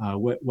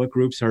 what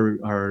groups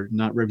are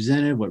not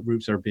represented, what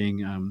groups are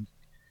being,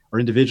 or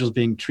individuals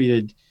being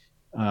treated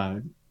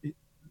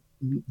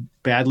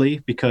badly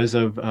because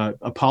of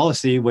a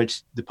policy,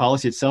 which the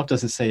policy itself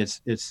doesn't say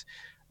it's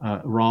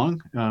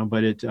wrong,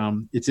 but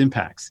its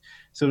impacts.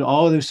 So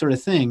all of those sort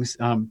of things,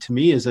 to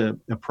me, is a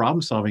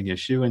problem-solving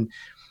issue. And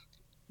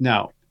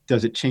now,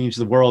 does it change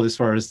the world as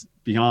far as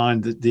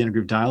beyond the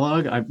intergroup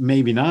dialogue?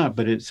 Maybe not,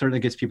 but it certainly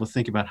gets people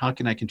thinking about how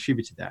can I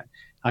contribute to that?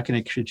 How can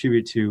I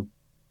contribute to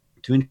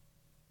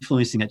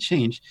influencing that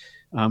change?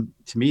 To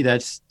me,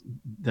 that's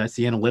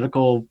the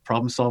analytical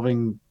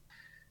problem-solving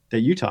that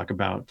you talk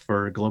about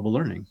for global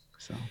learning.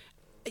 So,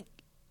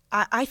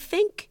 I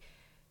think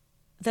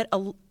that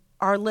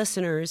our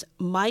listeners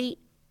might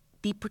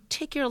be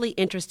particularly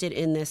interested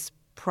in this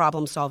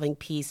problem-solving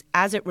piece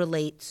as it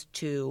relates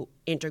to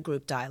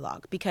intergroup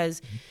dialogue,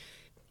 because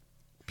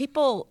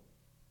people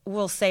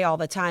will say all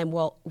the time,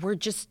 well,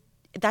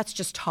 that's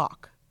just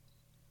talk,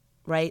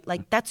 right?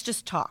 Like, that's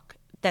just talk.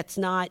 That's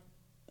not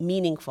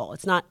meaningful.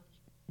 It's not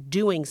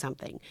doing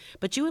something.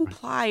 But you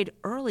implied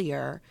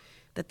earlier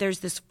that there's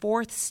this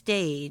fourth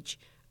stage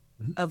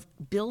of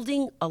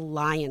building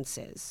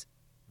alliances.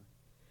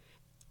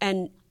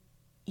 And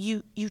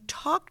you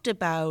talked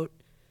about,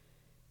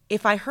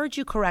 if I heard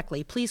you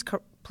correctly, please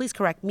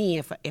correct me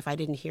if I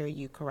didn't hear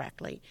you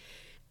correctly,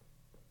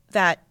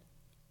 that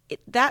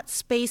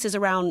space is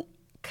around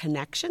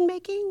connection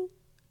making?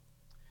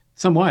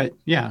 Somewhat,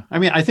 yeah. I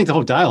mean, I think the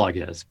whole dialogue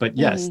is, but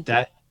yes,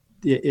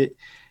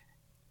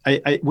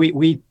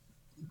 we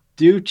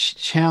do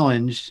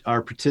challenge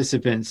our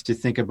participants to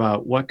think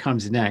about what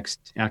comes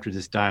next after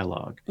this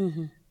dialogue.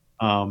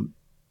 Well,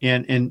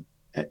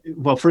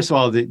 first of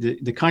all,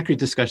 the concrete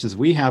discussions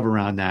we have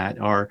around that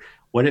are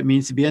what it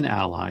means to be an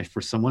ally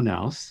for someone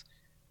else.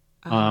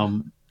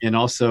 And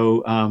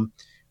also,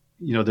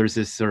 there's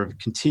this sort of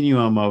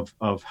continuum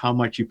of how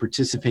much you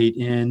participate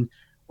in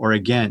or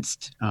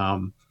against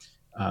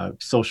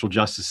social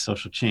justice,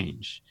 social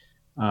change.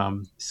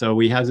 So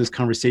we have those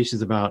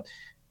conversations about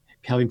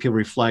having people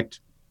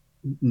reflect,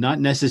 not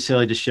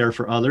necessarily to share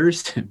for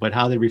others, but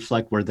how they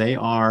reflect where they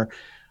are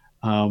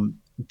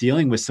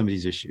dealing with some of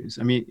these issues.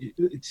 I mean,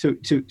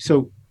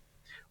 so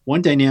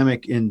one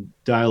dynamic in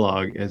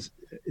dialogue is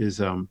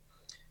from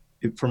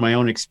my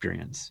own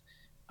experience.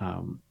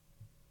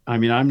 I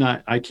mean,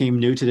 I came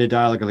new to the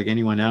dialogue like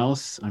anyone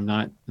else. I'm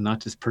not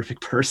this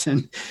perfect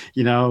person,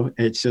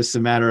 it's just a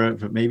matter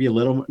of maybe a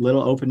little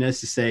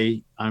openness to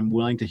say, I'm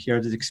willing to hear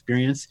this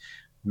experience.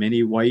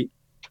 Many white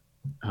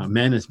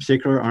men in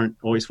particular aren't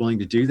always willing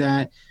to do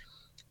that.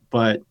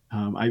 But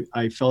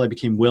I felt I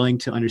became willing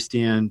to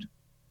understand,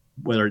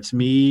 whether it's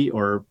me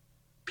or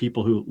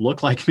people who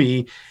look like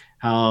me,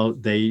 how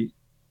they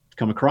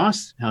come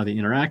across, how they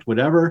interact,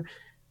 whatever.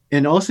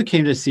 And also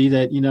came to see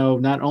that,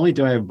 not only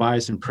do I have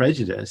bias and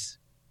prejudice,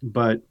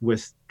 but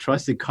with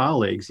trusted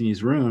colleagues in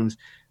these rooms,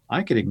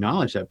 I could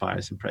acknowledge that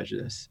bias and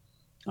prejudice.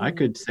 I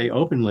could say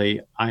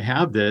openly, I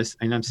have this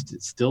and I'm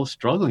still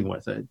struggling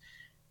with it.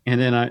 And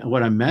then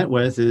what I'm met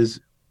with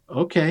is,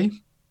 okay,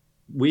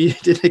 we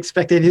didn't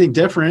expect anything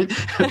different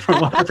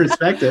from our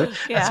perspective.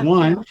 That's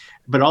one.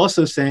 But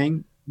also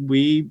saying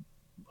we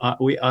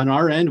on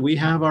our end, we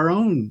have our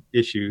own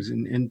issues,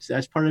 and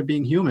that's part of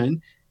being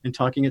human and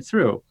talking it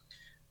through.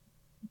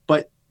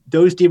 But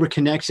those deeper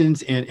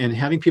connections and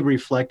having people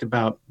reflect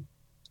about,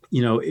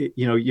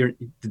 the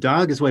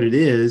dialogue is what it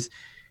is.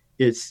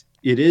 It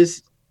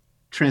is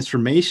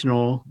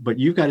transformational, but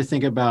you've got to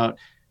think about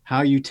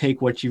how you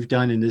take what you've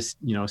done in this,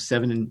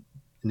 7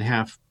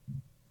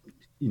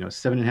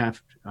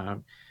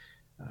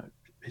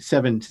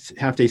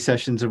 half-day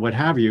sessions or what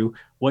have you,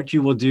 what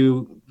you will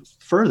do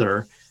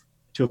further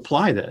to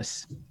apply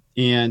this.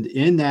 And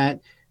in that,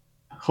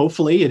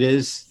 hopefully it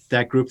is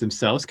that group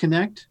themselves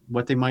connect,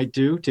 what they might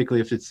do,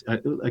 particularly if it's,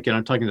 again,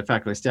 I'm talking to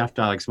faculty staff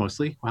dialogues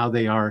mostly, how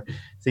they are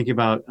thinking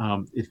about,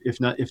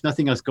 if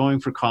nothing else, going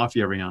for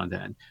coffee every now and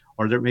then,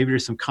 or maybe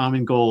there's some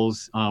common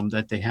goals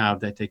that they have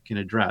that they can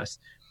address.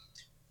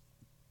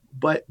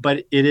 But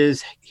it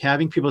is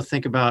having people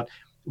think about,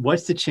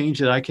 what's the change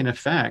that I can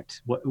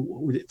affect?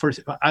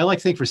 I like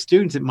to think for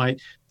students, it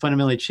might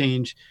fundamentally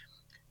change,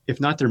 if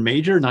not their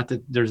major, not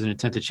that there's an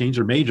intent to change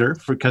their major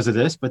because of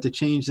this, but to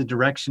change the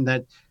direction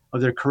of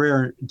their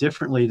career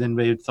differently than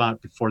they had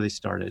thought before they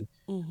started.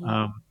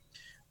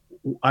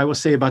 I will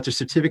say about the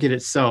certificate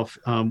itself,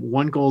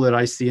 one goal that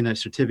I see in that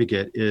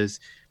certificate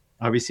is,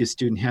 obviously a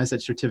student has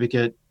that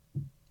certificate,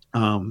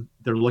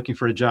 they're looking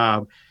for a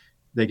job,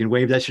 they can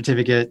waive that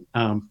certificate,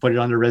 put it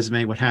on their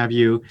resume, what have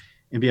you,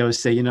 and be able to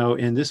say,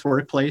 in this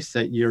workplace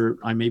that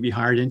I may be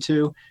hired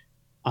into,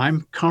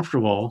 I'm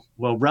comfortable,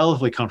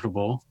 relatively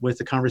comfortable with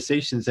the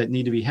conversations that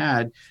need to be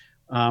had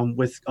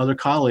with other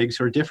colleagues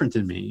who are different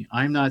than me.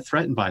 I'm not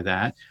threatened by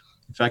that.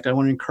 In fact, I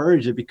want to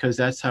encourage it because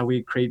that's how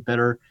we create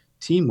better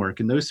teamwork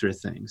and those sort of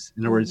things.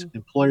 In other words,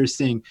 employers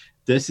seeing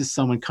this is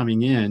someone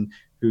coming in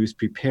who's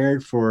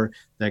prepared for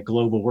that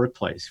global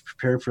workplace,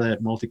 prepared for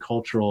that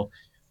multicultural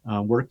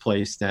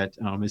workplace that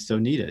is so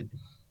needed.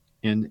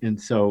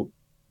 And so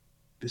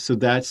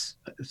that's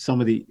some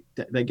of the,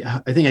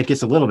 I think it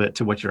gets a little bit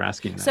to what you're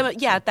asking. Those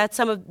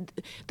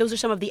are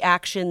some of the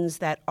actions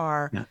that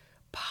are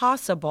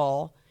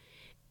possible.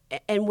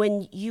 And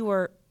when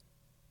you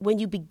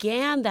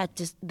began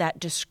that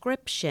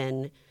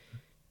description,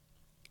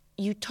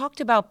 you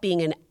talked about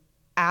being an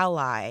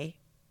ally,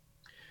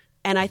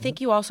 and I think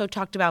you also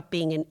talked about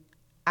being an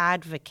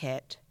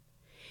advocate,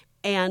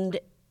 and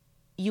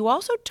you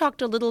also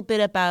talked a little bit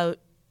about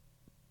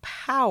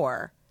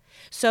power.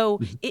 So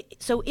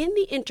in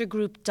the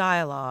intergroup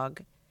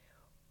dialogue,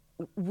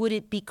 would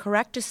it be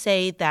correct to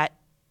say that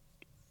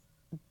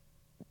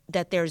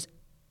there's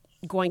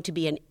going to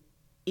be an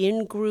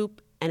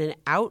in-group and an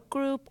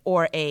out-group,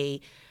 or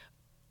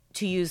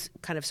to use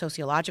kind of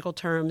sociological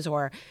terms,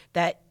 or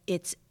that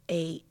it's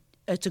a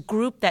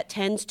group that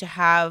tends to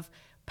have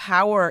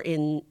power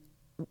in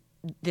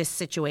this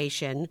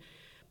situation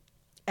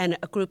and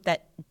a group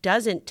that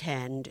doesn't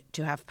tend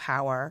to have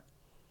power?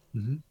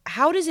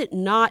 How does it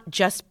not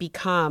just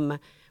become,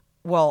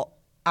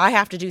 I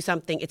have to do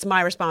something, it's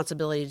my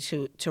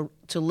responsibility to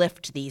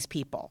lift these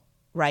people,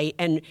 right?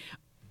 And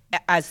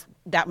as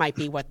that might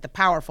be what the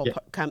powerful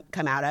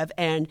come out of,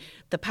 and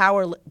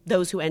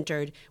those who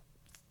entered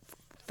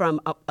from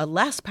a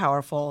less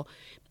powerful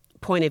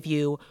point of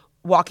view,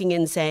 walking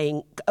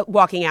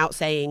out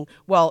saying,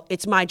 well,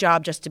 it's my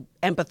job just to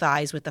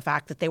empathize with the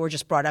fact that they were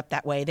just brought up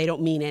that way. They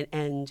don't mean it.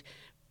 And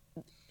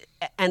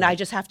I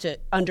just have to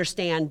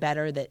understand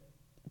better that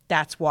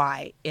that's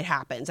why it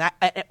happens.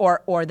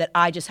 Or that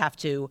I just have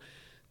to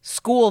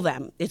school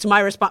them. It's my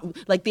response.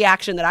 Like the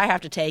action that I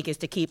have to take is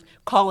to keep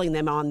calling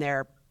them on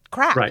their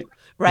crap. Right.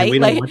 Right. We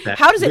don't want that.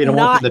 How does it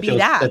not be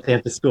that they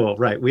have to school?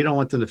 Right. We don't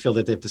want them to feel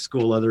that they have to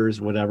school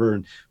others, whatever,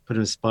 and put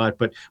in a spot.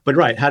 But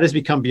right. How does it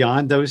become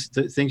beyond those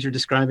things you're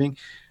describing?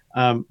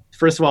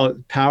 First of all,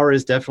 power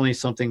is definitely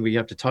something we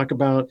have to talk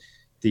about.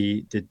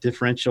 The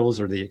differentials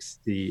or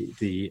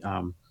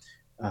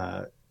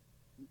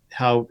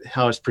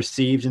how it's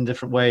perceived in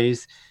different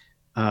ways.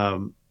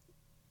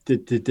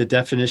 The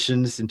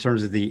definitions in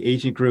terms of the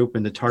agent group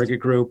and the target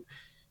group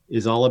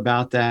is all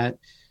about that.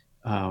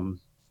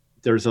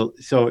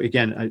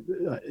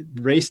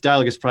 Race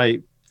dialogue is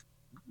probably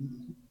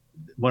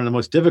one of the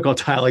most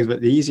difficult dialogues,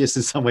 but the easiest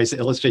in some ways to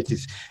illustrate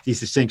these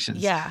distinctions.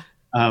 Yeah.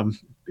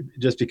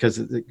 Just because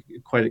of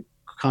quite a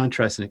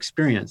contrast in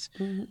experience.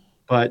 Mm-hmm.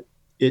 But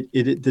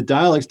the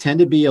dialogues tend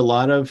to be a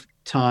lot of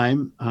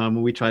time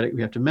when we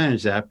have to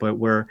manage that, but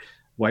where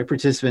white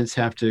participants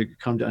have to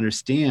come to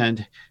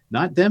understand,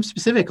 not them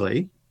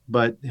specifically,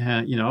 but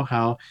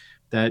how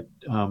that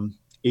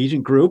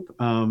agent group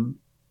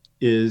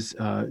is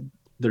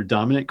their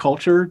dominant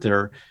culture,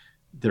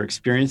 their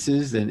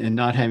experiences, and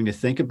not having to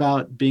think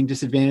about being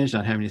disadvantaged,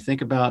 not having to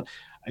think about,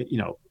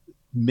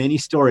 many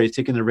stories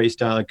taking the race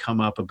dialogue come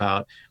up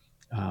about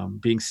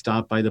being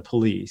stopped by the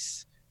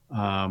police,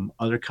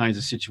 other kinds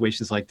of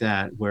situations like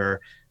that where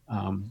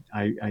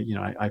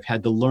I've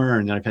had to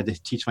learn, and I've had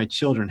to teach my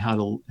children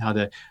how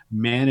to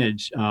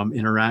manage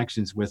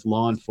interactions with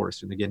law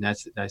enforcement. Again,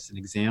 that's an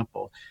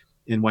example.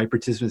 And white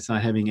participants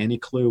not having any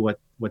clue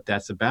what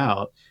that's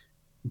about,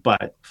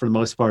 but for the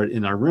most part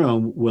in our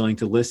room, willing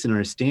to listen,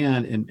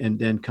 understand, and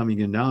then coming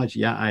to knowledge.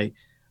 Yeah,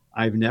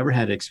 I've never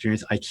had an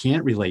experience. I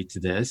can't relate to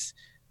this,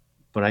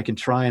 but I can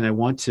try, and I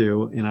want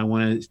to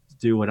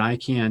do what I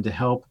can to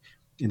help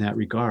in that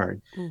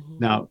regard.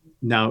 Mm-hmm.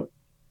 Now,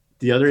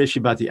 the other issue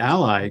about the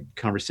ally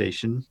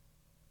conversation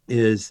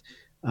is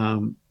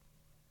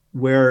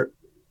where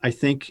I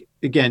think,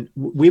 again,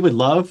 we would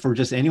love for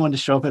just anyone to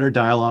show up at our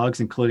dialogues,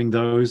 including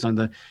those on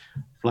the,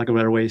 for lack of a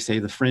better way to say,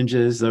 the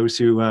fringes, those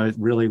who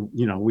really,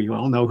 we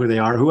all know who they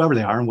are, whoever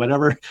they are, and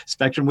whatever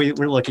spectrum we're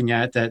looking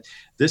at, that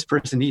this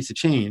person needs to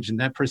change and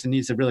that person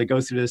needs to really go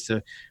through this,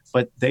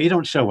 but they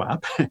don't show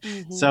up.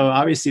 Mm-hmm. So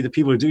obviously the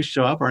people who do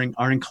show up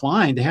are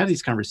inclined to have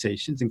these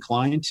conversations,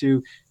 inclined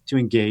to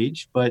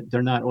engage, but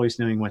they're not always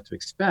knowing what to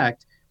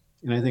expect.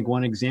 And I think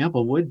one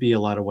example would be a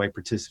lot of white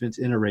participants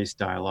in a race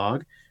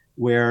dialogue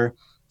where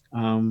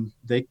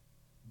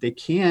they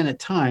can at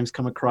times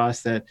come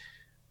across that,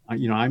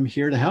 I'm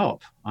here to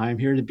help. I'm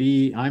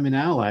an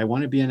ally. I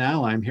want to be an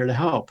ally. I'm here to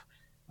help.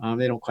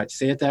 They don't quite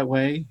say it that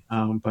way,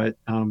 but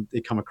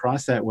they come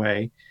across that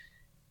way.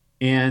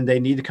 And they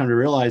need to come to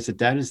realize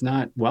that is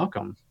not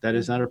welcome. That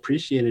is not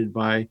appreciated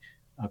by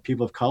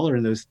people of color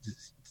in those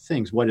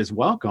things. What is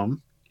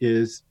welcome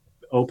is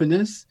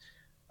openness,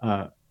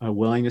 a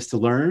willingness to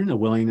learn, a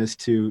willingness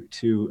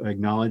to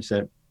acknowledge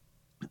that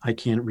I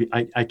can't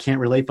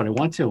relate, but I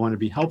want to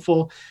be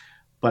helpful.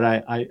 But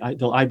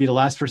I'd be the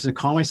last person to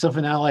call myself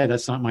an ally.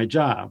 That's not my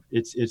job.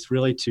 It's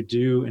really to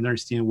do and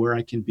understand where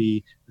I can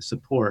be a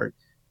support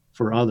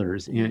for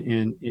others.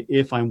 And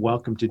if I'm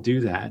welcome to do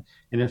that,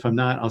 and if I'm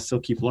not, I'll still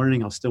keep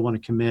learning. I'll still want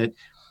to commit.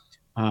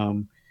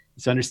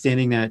 It's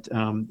understanding that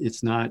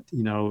it's not,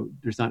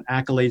 there's not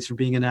accolades for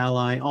being an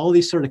ally. All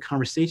these sort of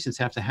conversations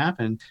have to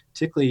happen,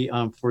 particularly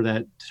for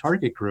that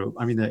target group,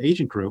 the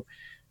agent group,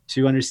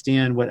 to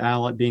understand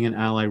what being an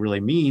ally really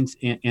means.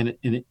 And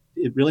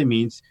it really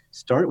means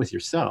start with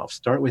yourself,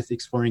 start with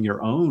exploring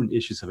your own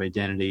issues of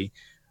identity,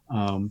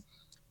 and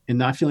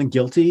not feeling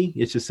guilty.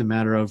 It's just a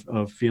matter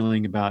of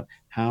feeling about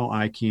how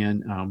I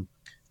can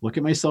look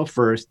at myself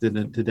first, to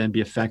then be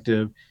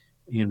effective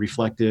and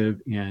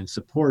reflective and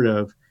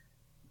supportive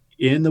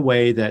in the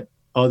way that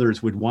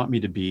others would want me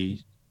to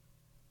be,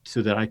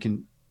 so that I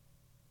can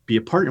be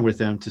a partner with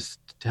them to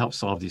help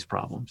solve these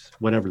problems,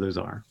 whatever those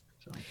are.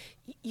 So.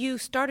 You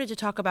started to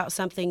talk about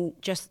something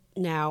just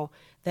now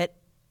that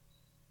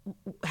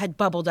had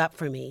bubbled up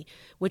for me,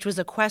 which was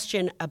a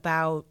question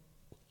about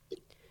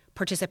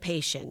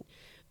participation.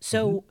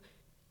 So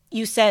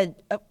you said,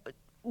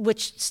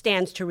 which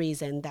stands to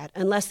reason, that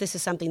unless this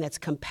is something that's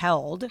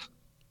compelled,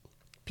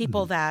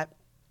 people that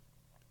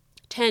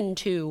tend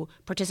to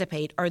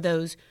participate are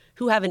those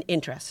who have an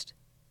interest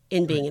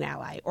in being an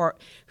ally, or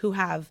who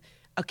have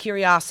a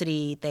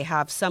curiosity, they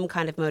have some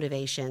kind of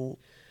motivation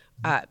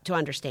to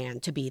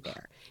understand, to be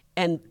there.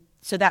 And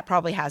so that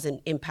probably has an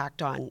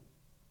impact on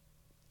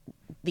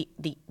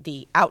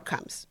the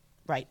outcomes,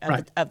 right,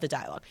 of the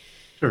dialogue.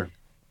 Sure.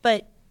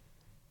 But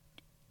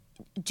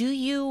do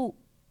you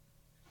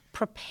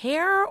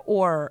prepare,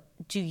 or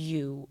do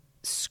you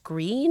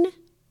screen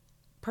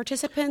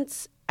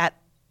participants at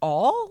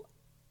all?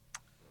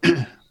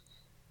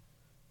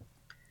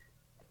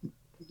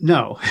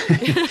 No.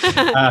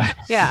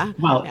 Yeah.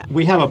 Well, Yeah.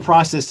 we have a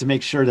process to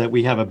make sure that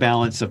we have a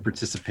balance of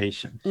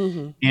participation,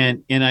 Mm-hmm.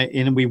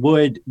 and we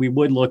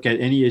would look at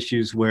any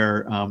issues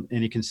where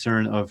any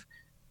concern of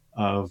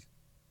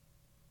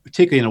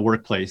particularly in a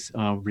workplace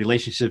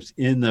relationships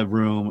in the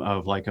room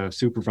of like a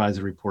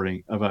supervisor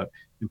reporting of a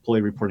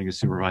employee reporting to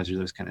supervisor,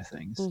 those kind of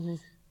things.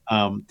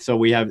 Mm-hmm. So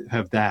we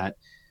have that.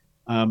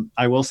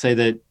 I will say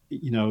that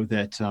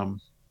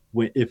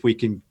if we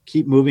can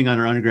keep moving on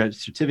our undergraduate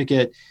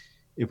certificate,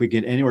 if we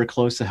get anywhere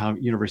close to how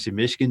University of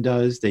Michigan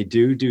does, they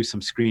do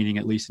some screening,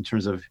 at least in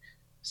terms of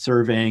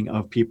surveying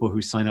of people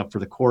who sign up for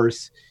the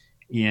course,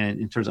 and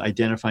in terms of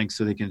identifying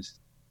so they can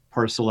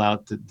parcel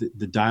out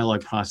the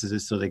dialogue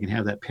processes so they can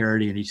have that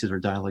parity in each of their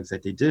dialogues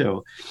that they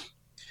do.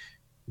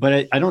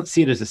 But I don't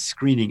see it as a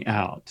screening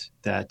out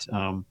that,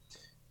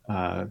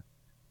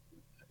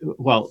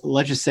 well,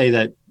 let's just say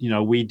that,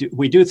 we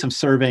do some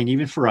surveying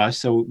even for us.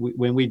 So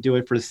when we do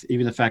it for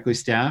even the faculty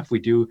staff, we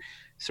do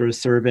sort of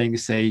surveying to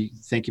say,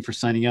 thank you for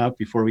signing up.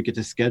 Before we get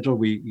to schedule,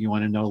 we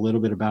want to know a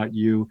little bit about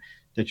you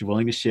that you're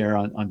willing to share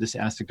on this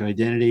aspect of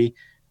identity.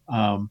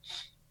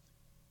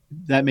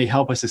 That may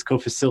help us as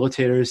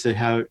co-facilitators to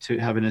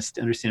have an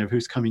understanding of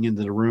who's coming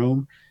into the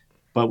room.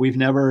 But we've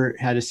never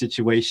had a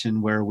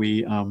situation where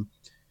we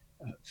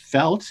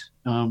felt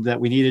that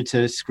we needed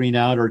to screen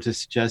out or to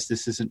suggest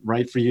this isn't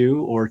right for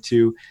you, or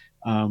to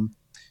to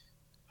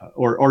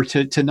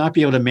not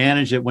be able to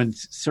manage it when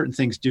certain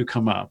things do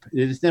come up.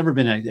 It's never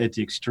been at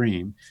the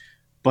extreme.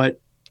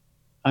 But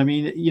I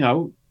mean,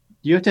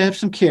 you have to have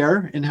some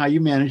care in how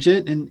you manage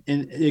it. And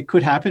it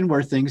could happen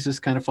where things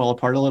just kind of fall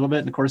apart a little bit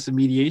in the course of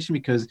mediation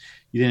because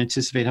you didn't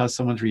anticipate how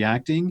someone's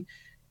reacting.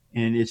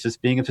 And it's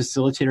just being a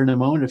facilitator in a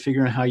moment to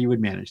figure out how you would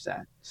manage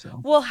that.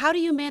 So, well, how do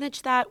you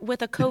manage that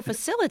with a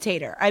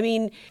co-facilitator? I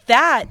mean,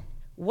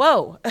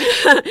 whoa.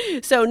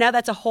 So now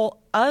that's a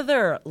whole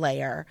other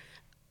layer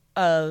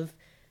of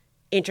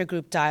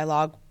intergroup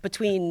dialogue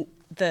between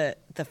the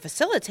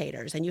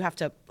facilitators, and you have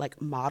to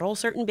like model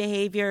certain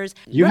behaviors.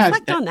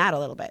 Reflect on that a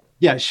little bit.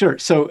 Yeah, sure.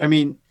 So, I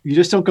mean, you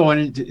just don't go in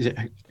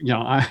and,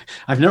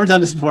 I've never done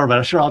this before, but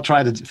I'm sure I'll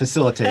try to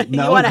facilitate.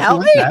 No, you want to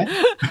help me?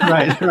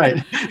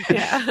 Right.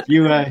 Yeah.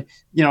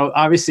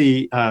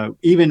 Obviously,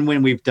 even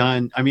when we've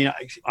done, I mean,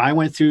 I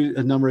went through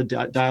a number of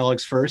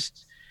dialogues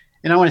first,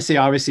 and I want to say,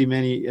 obviously,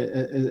 many,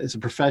 as a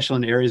professional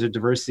in areas of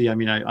diversity, I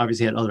mean, I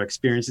obviously had other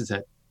experiences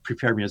that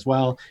prepared me as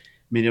well.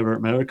 Many of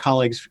my other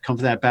colleagues come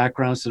from that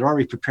background, so they're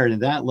already prepared at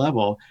that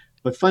level.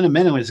 But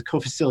fundamentally, as a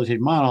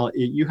co-facilitated model,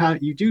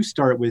 you do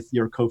start with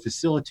your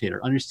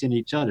co-facilitator, understand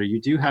each other. You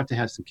do have to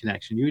have some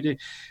connection.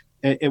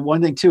 And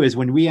one thing too is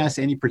when we ask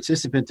any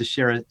participant to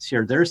share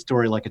their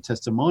story like a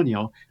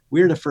testimonial,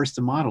 we're the first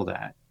to model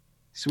that.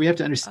 So we have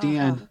to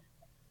understand.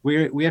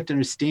 We have to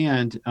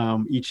understand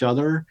each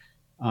other.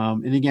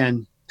 And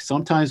again,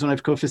 sometimes when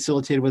I've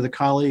co-facilitated with a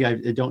colleague,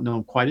 I don't know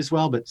them quite as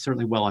well, but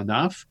certainly well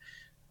enough.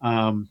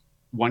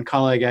 One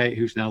colleague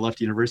who's now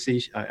left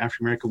university,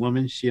 African-American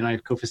woman, she and I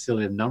have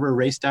co-facilitated a number of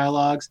race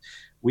dialogues.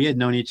 We had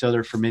known each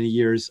other for many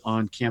years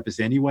on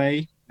campus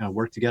anyway,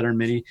 worked together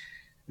in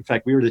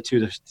fact, we were the two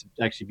to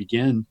actually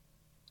begin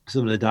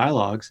some of the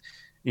dialogues.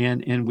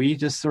 And we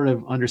just sort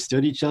of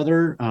understood each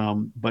other,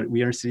 but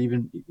we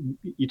understood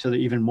each other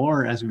even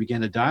more as we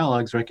began the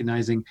dialogues,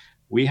 recognizing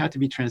we have to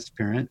be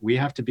transparent. We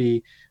have to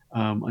be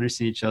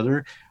understand each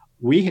other.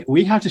 We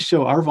have to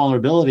show our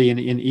vulnerability and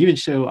even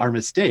show our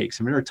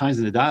mistakes. I mean, there are times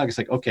in the dialogue, it's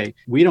like, okay,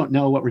 we don't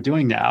know what we're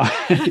doing now.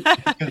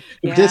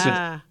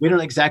 Yeah. We don't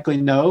exactly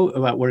know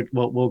about what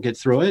we'll get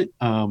through it.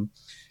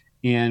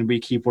 And we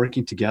keep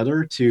working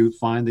together to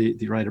find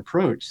the right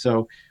approach.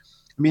 So,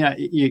 I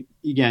mean,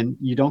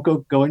 you don't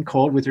go in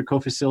cold with your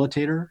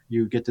co-facilitator.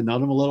 You get to know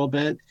them a little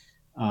bit.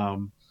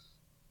 For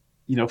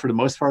the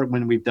most part,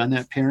 when we've done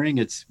that pairing,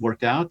 it's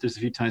worked out. There's a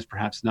few times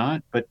perhaps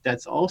not, but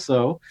that's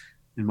also,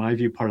 in my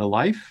view, part of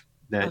life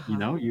that,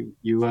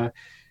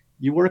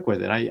 you work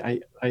with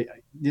it.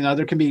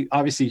 There can be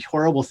obviously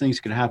horrible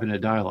things can happen in a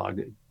dialogue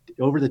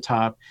over the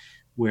top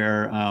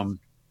where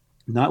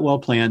not well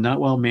planned, not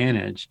well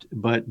managed.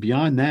 But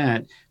beyond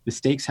that,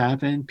 mistakes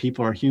happen.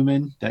 People are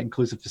human. That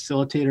includes the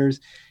facilitators.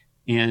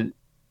 And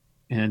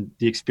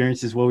the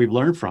experience is what we've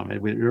learned from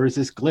it. There was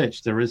this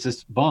glitch. There was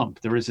this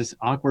bump. There was this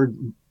awkward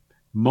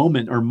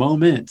moment or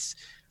moments.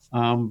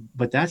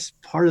 But that's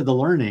part of the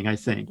learning, I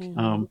think.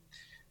 Mm-hmm.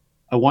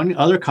 One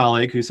other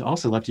colleague who's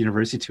also left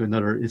university to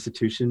another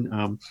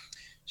institution,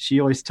 she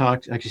always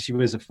talked, actually she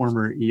was a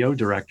former EO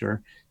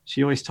director.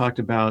 She always talked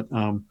about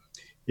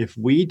if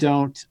we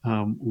don't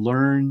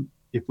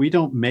if we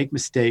don't make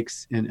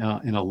mistakes and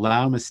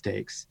allow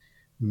mistakes,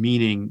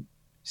 meaning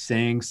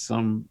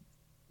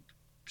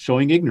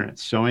showing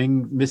ignorance,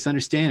 showing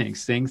misunderstanding,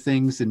 saying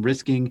things and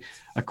risking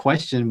a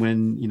question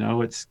when,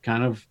 it's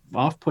kind of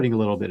off-putting a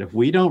little bit. If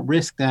we don't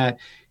risk that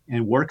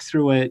and work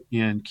through it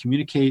and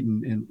communicate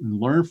and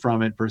learn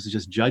from it versus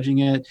just judging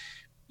it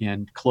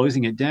and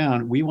closing it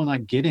down, we will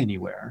not get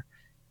anywhere.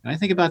 And I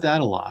think about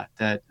that a lot,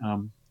 that,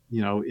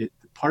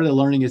 part of the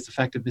learning is the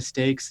fact of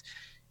mistakes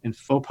and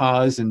faux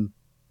pas and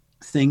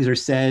things are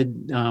said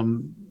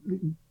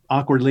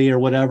awkwardly or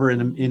whatever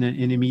in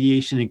a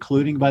mediation,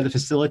 including by the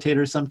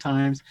facilitator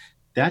sometimes,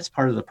 that's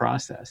part of the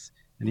process.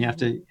 And you have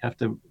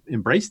to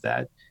embrace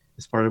that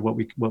as part of what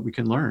we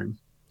can learn.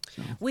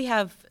 So. We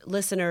have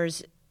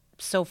listeners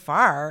so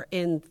far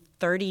in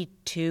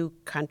 32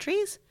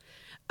 countries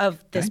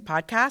of this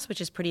podcast,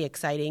 which is pretty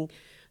exciting.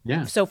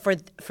 Yeah. So for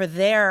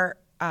their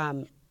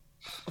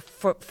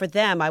for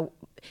them,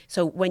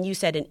 so when you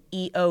said an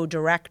EO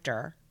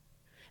director.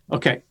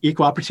 Okay,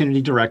 equal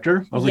opportunity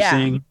director,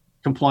 overseeing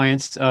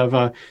compliance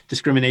of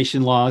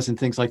discrimination laws and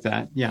things like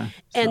that. Yeah.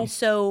 And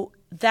so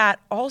that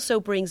also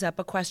brings up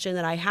a question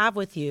that I have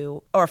with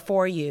you or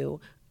for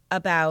you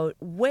about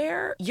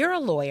where you're a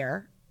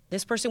lawyer.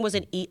 This person was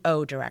an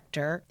EO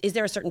director. Is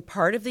there a certain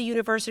part of the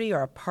university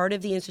or a part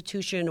of the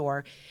institution,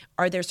 or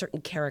are there certain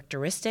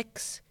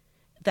characteristics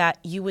that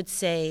you would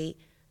say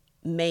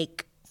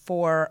make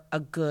for a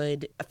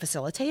good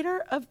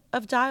facilitator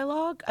of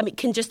dialogue? I mean,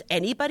 can just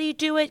anybody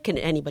do it? Can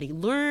anybody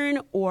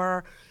learn?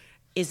 Or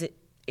is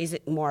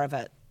it more of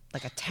a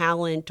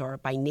talent or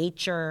by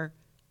nature?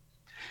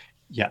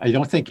 Yeah, I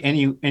don't think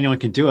anyone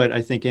can do it.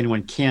 I think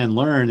anyone can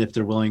learn if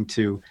they're willing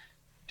to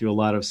do a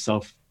lot of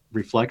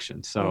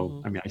self-reflection.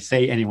 So, I mean, I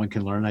say anyone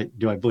can learn. I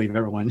believe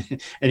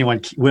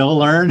anyone will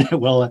learn,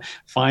 will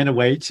find a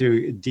way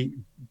to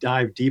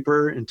dive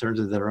deeper in terms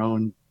of their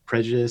own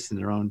prejudice and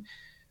their own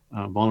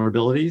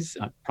vulnerabilities.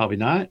 Probably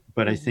not,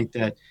 but I think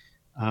that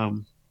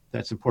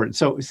that's important.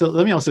 So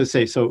let me also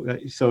say, so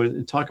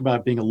talk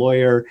about being a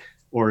lawyer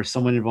or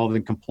someone involved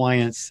in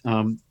compliance.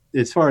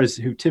 As far as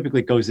who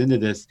typically goes into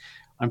this,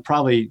 I'm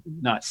probably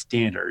not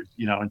standard,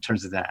 in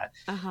terms of that.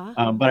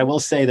 But I will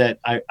say that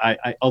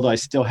I although I'm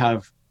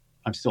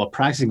still a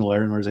practicing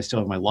lawyer, in other words, I still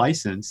have my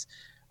license.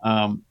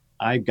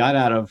 I got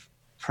out of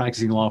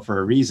practicing law for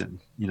a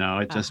reason,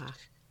 it just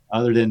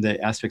other than the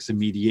aspects of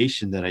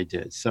mediation that I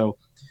did. So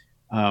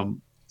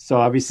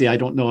obviously I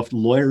don't know if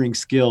lawyering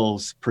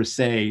skills per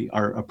se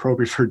are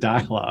appropriate for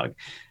dialogue.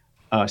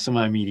 Some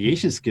of my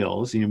mediation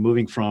skills,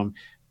 moving from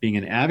being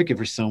an advocate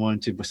for someone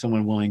to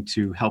someone willing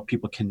to help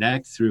people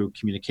connect through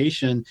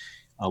communication,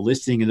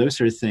 listening, and those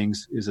sort of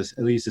things is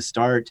at least a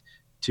start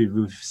to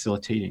move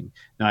facilitating.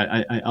 Now,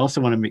 I also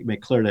want to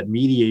make clear that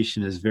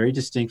mediation is very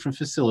distinct from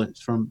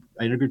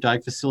intergroup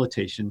dialogue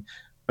facilitation,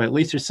 but at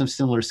least there's some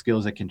similar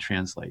skills that can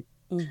translate.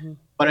 Mm-hmm.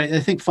 But I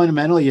think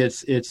fundamentally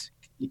it's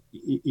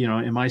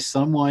am I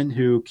someone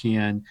who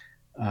can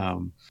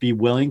be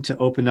willing to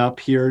open up,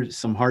 hear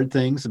some hard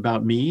things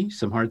about me,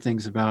 some hard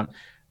things about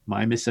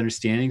my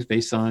misunderstandings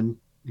based on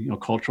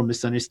cultural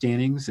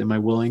misunderstandings? Am I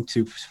willing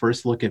to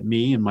first look at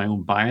me and my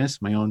own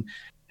bias, my own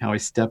how I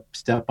step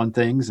on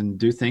things and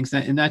do things,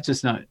 and that's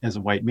just not as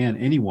a white man,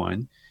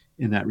 anyone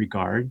in that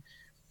regard.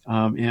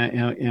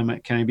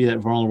 Can I be that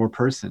vulnerable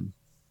person?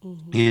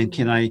 Mm-hmm. And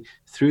can I,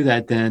 through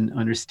that, then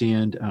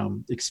understand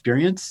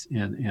experience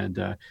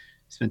and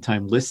spend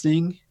time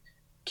listening?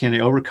 Can I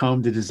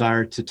overcome the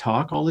desire to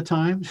talk all the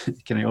time?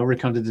 Can I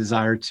overcome the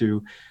desire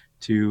to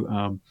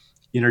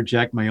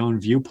interject my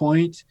own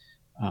viewpoint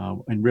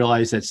and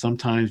realize that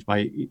sometimes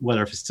by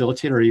whether a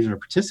facilitator or even a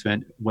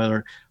participant,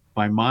 whether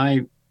by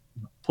my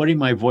putting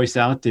my voice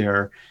out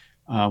there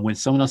when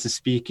someone else is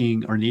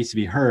speaking or needs to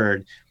be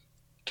heard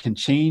can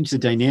change the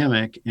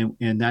dynamic,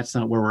 and that's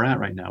not where we're at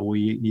right now.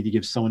 We need to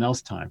give someone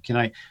else time. Can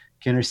I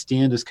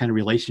understand those kind of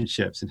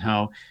relationships and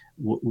how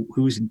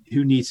who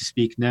needs to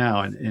speak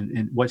now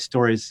and what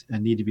stories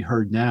need to be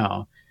heard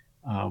now?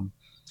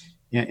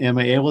 Am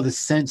I able to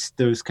sense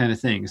those kind of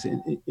things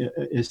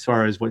as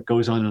far as what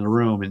goes on in the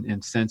room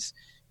and sense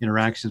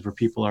interactions where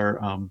people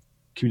are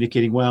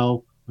communicating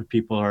well, when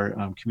people are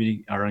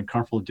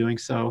uncomfortable doing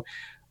so?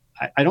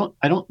 I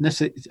don't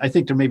necessarily. I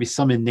think there may be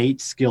some innate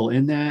skill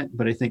in that,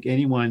 but I think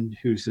anyone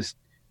who's just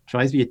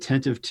tries to be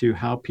attentive to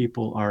how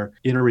people are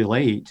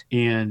interrelate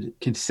and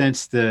can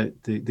sense the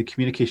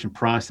communication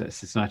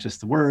process. It's not just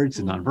the words,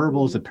 the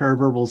nonverbals, the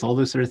paraverbals, all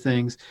those sort of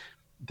things.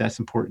 That's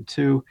important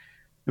too.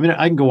 I mean,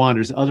 I can go on.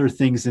 There's other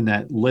things in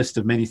that list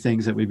of many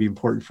things that would be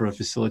important for a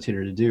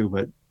facilitator to do,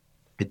 but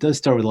it does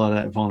start with a lot of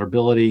that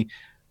vulnerability,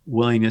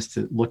 willingness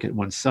to look at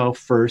oneself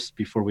first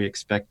before we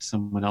expect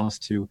someone else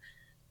to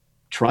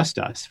trust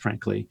us,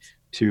 frankly,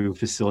 to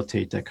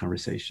facilitate that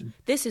conversation.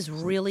 This is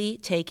really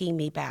taking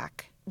me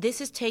back.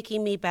 This is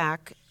taking me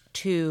back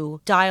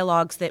to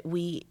dialogues that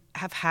I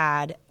have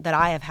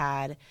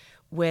had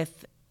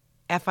with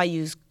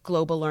FIU's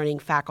global learning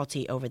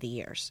faculty over the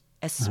years,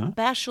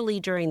 especially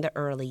during the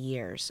early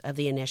years of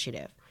the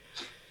initiative.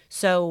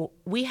 So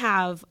we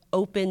have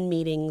open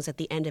meetings at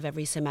the end of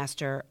every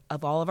semester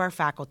of all of our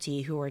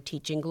faculty who are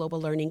teaching global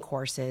learning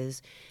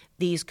courses.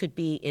 These could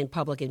be in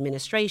public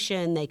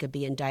administration, they could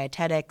be in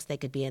dietetics, they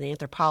could be in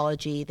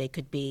anthropology, they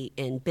could be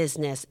in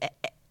business.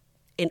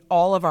 In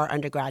all of our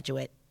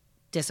undergraduate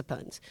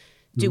disciplines,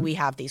 do we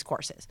have these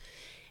courses?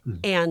 Mm-hmm.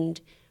 And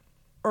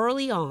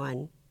early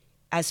on,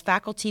 as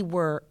faculty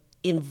were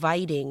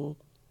inviting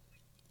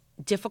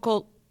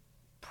difficult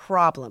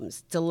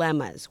problems,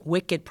 dilemmas,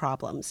 wicked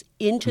problems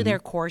into their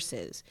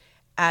courses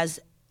as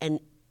an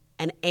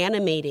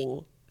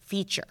animating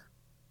feature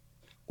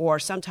or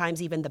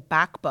sometimes even the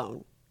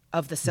backbone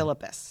of the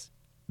syllabus.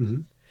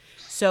 Mm-hmm.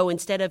 So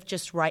instead of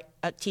just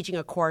teaching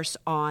a course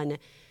on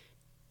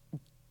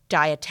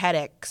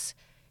dietetics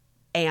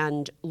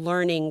and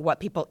learning what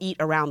people eat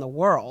around the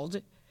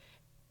world,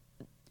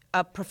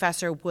 a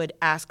professor would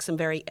ask some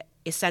very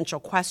essential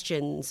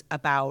questions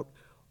about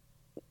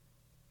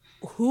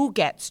who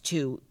gets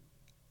to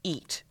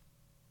eat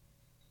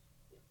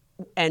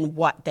and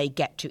what they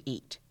get to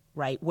eat,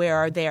 right? Where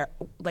are there,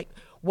 like,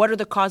 what are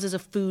the causes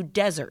of food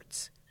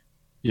deserts?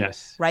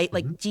 Yes. Right?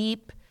 Mm-hmm. Like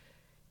deep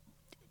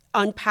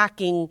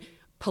unpacking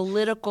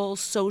political,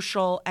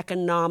 social,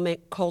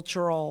 economic,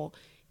 cultural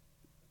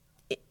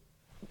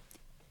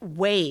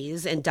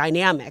ways and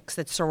dynamics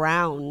that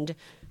surround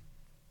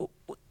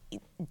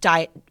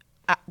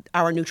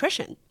our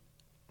nutrition.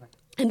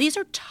 And these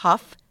are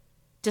tough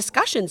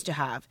discussions to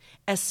have,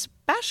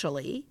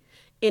 especially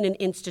in an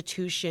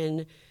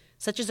institution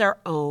such as our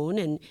own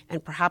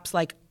and perhaps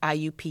like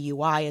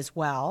IUPUI as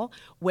well,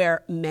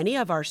 where many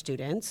of our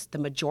students, the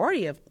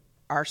majority of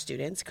our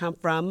students, come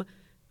from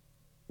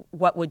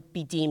what would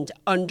be deemed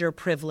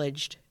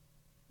underprivileged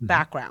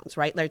backgrounds,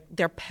 right?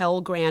 They're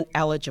Pell Grant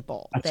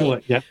eligible.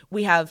 Absolutely,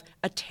 We have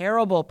a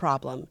terrible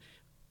problem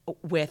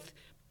with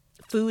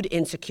food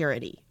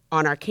insecurity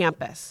on our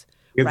campus.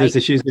 We have those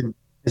issues.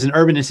 As an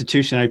urban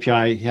institution,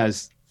 IUPUI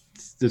has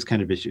those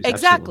kind of issues.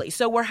 Exactly. Absolutely.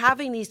 So we're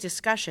having these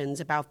discussions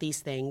about these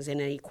things in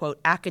a, quote,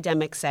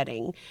 academic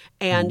setting.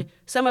 And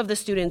some of the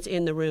students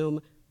in the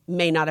room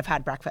may not have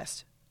had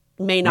breakfast,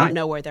 may not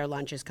know where their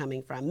lunch is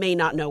coming from, may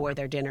not know where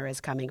their dinner is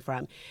coming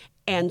from.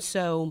 And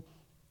so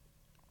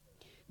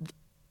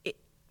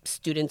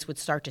students would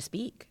start to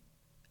speak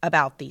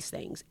about these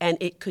things, and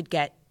it could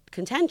get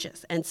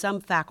contentious. And some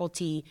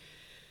faculty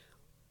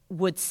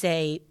would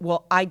say,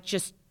 well, I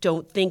just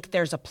don't think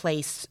there's a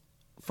place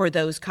for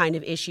those kind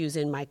of issues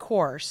in my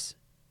course.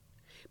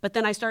 But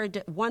then I started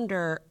to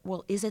wonder,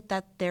 well, is it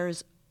that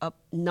there's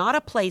not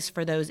a place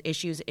for those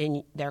issues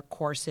in their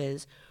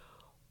courses,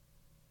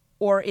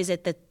 or is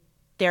it that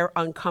they're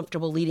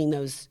uncomfortable leading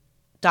those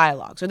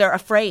dialogues, or they're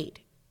afraid?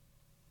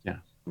 Yeah.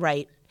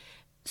 Right.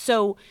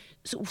 So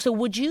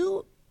would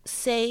you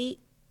say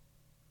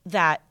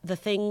that the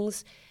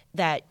things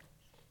that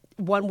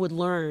one would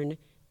learn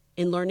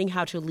in learning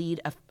how to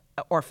lead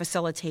or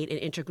facilitate an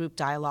intergroup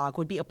dialogue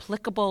would be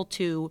applicable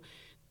to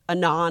a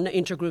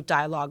non-intergroup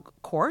dialogue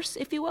course,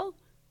 if you will?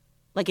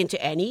 Like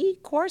into any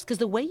course? Because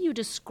the way you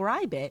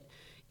describe it,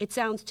 it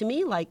sounds to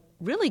me like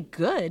really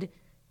good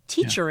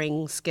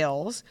teaching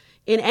skills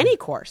in any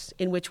course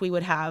in which we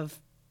would have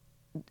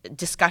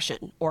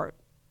discussion or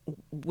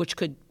which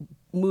could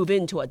move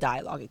into a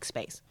dialogic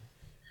space.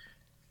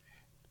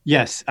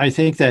 Yes, I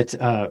think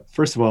that,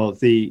 first of all,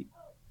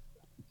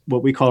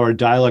 what we call our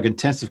dialogue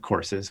intensive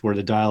courses, where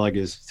the dialogue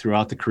is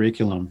throughout the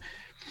curriculum,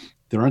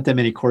 there aren't that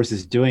many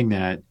courses doing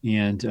that.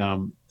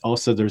 And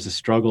also there's a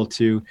struggle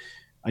to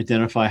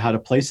identify how to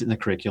place it in the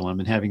curriculum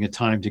and having a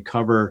time to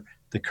cover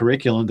the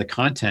curriculum, the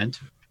content,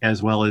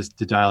 as well as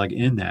the dialogue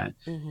in that.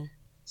 Mm-hmm.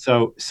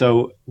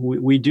 So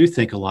we do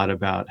think a lot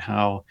about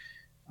how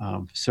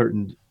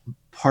certain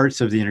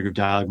parts of the intergroup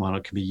dialogue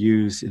model can be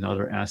used in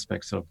other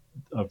aspects of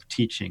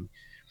teaching.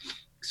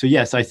 So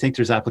yes, I think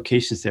there's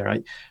applications there.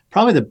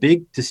 Probably the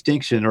big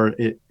distinction, or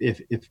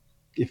if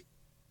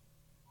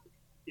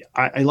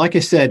like I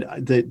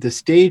said, the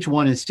stage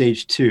 1 and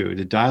stage 2,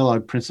 the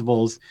dialogue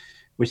principles,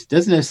 which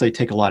doesn't necessarily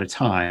take a lot of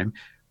time,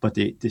 but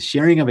the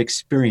sharing of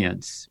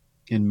experience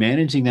and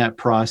managing that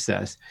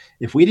process.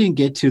 If we didn't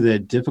get to the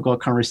difficult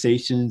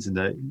conversations and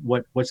the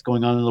what's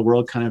going on in the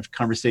world kind of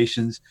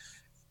conversations,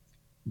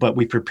 but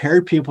we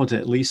prepared people to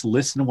at least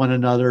listen to one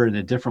another in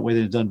a different way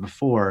than they've done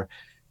before,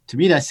 to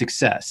me, that's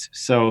success.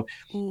 So,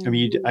 I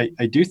mean,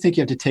 I do think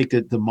you have to take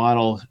the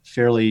model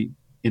fairly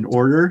in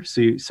order.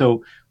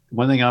 So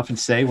one thing I often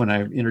say when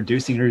I'm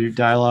introducing intergroup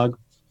dialogue,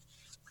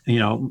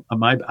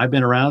 I've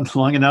been around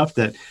long enough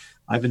that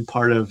I've been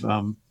part of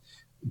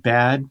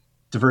bad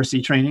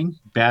diversity training,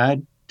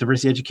 bad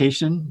diversity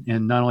education,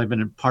 and not only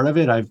been a part of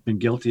it, I've been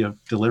guilty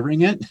of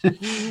delivering it.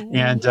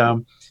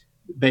 And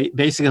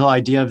basically, the whole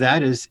idea of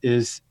that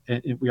is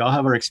we all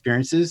have our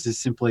experiences. Is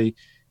simply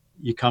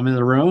you come in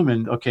the room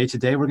and, okay,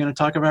 today we're going to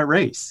talk about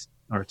race,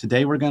 or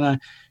today we're going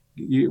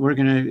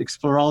to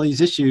explore all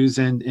these issues,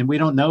 and we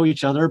don't know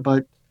each other,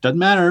 but doesn't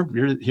matter.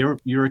 You're here.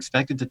 You're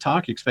expected to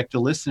talk. You expect to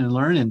listen and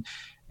learn,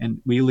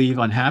 and we leave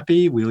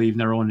unhappy. We leave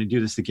never wanting to do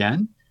this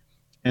again.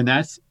 And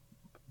that's,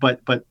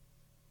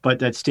 but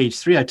that stage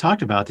 3 I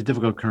talked about, the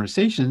difficult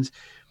conversations,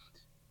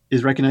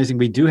 is recognizing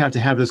we do have to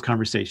have those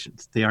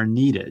conversations. They are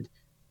needed,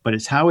 but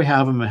it's how we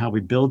have them and how we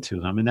build to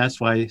them. And that's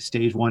why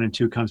stage 1 and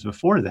 2 comes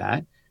before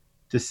that,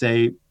 to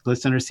say,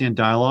 let's understand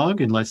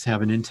dialogue and let's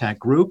have an intact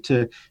group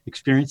to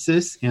experience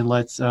this. And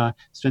let's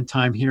spend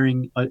time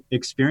hearing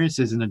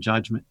experiences in a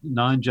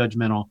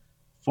non-judgmental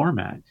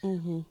format.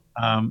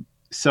 Mm-hmm.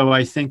 So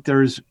I think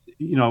there's,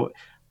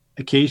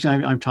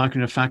 occasionally I'm talking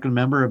to a faculty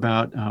member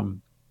about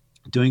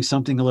doing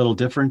something a little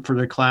different for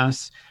their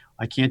class.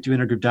 I can't do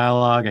intergroup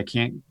dialogue. I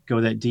can't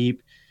go that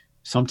deep.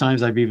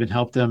 Sometimes I've even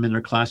helped them in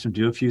their classroom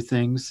do a few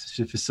things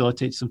to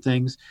facilitate some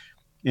things.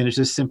 And it's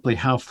just simply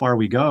how far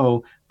we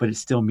go, but it's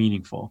still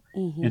meaningful.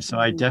 Mm-hmm. And so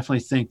I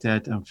definitely think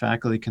that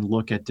faculty can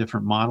look at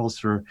different models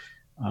for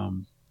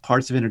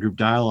parts of intergroup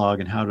dialogue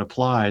and how it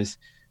applies.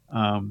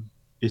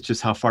 It's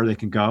just how far they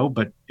can go,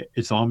 but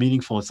it's all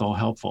meaningful. It's all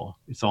helpful.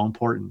 It's all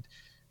important.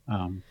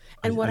 And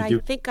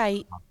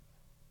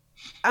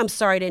I'm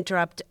sorry to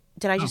interrupt.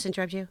 Did I just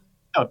interrupt you?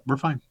 Oh, we're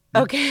fine.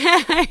 Okay.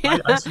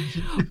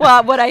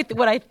 Well, what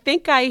I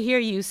think I hear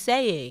you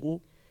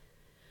saying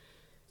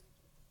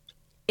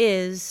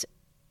is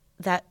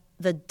that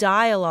the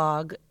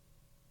dialogue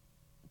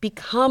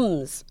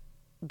becomes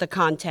the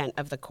content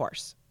of the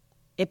course.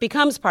 It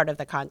becomes part of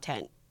the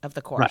content of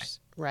the course,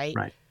 right?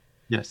 Right.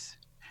 Yes.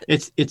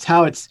 It's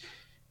how it's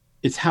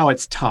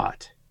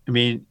taught. I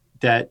mean,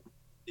 that,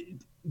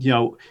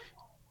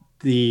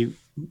 the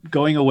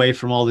going away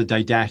from all the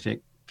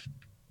didactic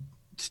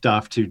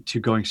stuff to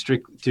going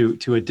strict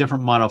to a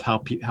different model of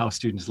how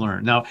students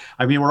learn. Now,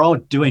 I mean, we're all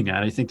doing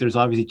that. I think there's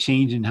obviously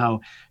change in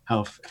how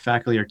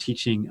faculty are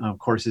teaching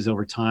courses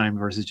over time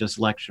versus just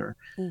lecture.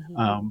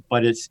 Mm-hmm.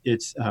 But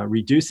it's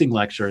reducing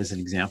lecture as an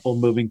example,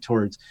 moving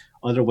towards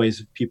other ways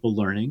of people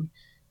learning,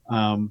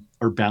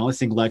 or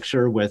balancing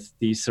lecture with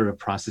these sort of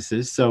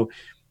processes. So,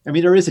 I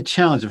mean, there is a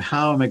challenge of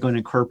how am I going to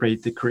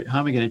incorporate how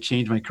am I going to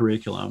change my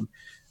curriculum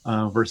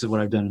versus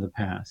what I've done in the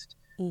past.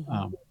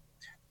 Mm-hmm.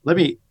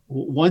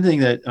 One thing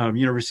that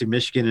University of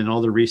Michigan and all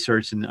the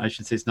research, and I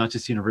should say it's not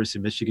just University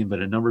of Michigan, but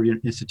a number of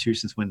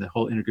institutions when the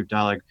whole intergroup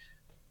dialogue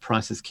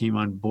process came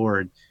on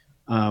board,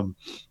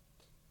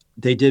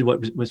 they did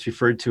what was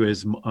referred to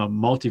as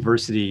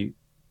multiversity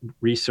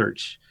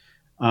research.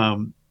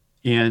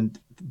 And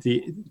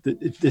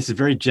this is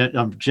very,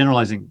 I'm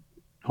generalizing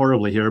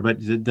horribly here, but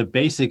the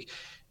basic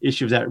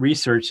issue of that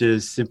research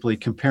is simply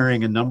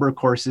comparing a number of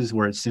courses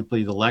where it's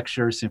simply the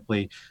lecture,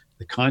 simply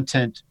the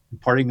content,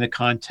 imparting the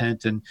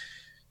content and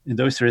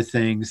those sort of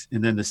things.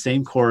 And then the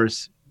same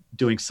course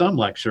doing some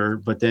lecture,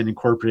 but then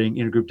incorporating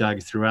intergroup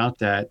dialogue throughout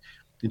that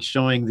and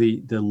showing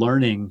the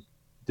learning,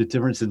 the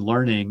difference in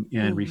learning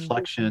and mm-hmm.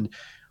 reflection,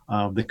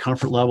 the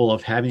comfort level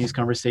of having these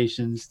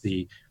conversations,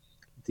 the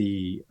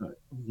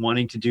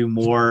wanting to do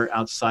more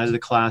outside of the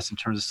class in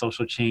terms of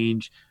social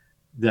change.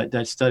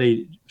 That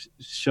study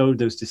showed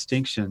those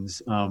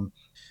distinctions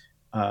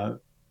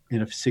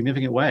in a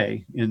significant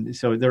way. And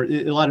so a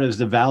lot of it is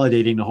the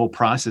validating the whole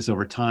process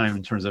over time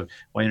in terms of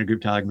why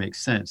intergroup dialogue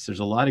makes sense. There's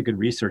a lot of good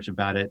research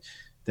about it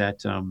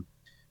that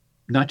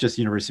not just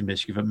the University of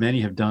Michigan, but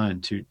many have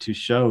done to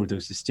show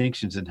those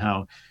distinctions and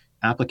how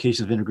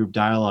application of intergroup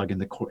dialogue in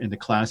the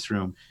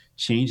classroom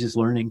changes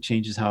learning,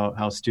 changes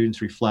how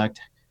students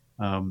reflect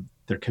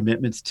their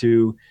commitments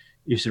to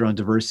issues around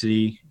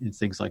diversity and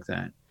things like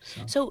that.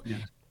 So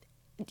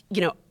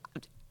yeah.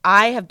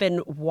 I have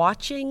been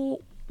watching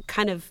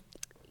kind of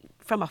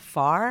from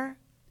afar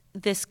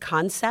this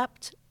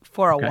concept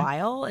for a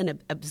while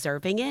and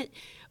observing it,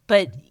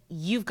 but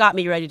you've got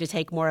me ready to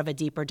take more of a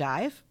deeper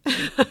dive.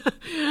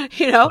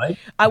 Right.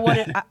 I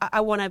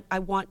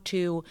want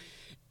to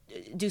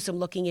do some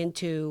looking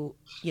into,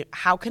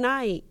 how can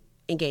I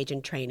engage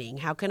in training?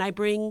 How can I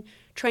bring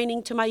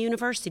training to my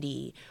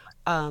university?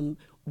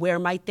 Where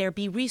might there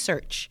be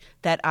research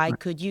that I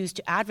could use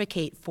to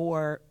advocate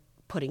for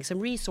putting some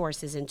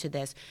resources into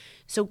this?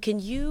 So can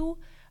you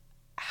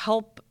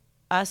help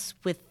us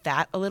with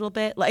that a little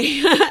bit? Like,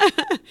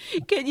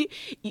 can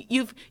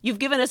you've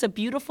given us a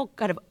beautiful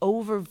kind of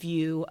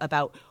overview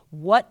about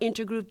what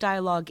intergroup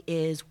dialogue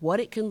is,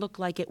 what it can look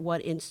like at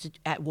one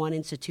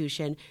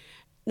institution.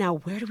 Now,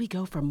 where do we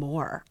go for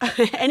more?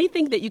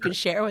 Anything that you can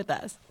share with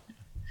us?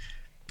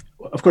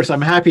 Of course,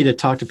 I'm happy to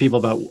talk to people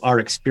about our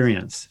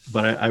experience,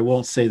 but I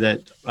won't say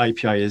that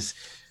IPI is,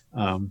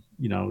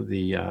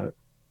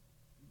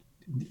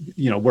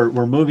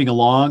 we're moving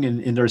along,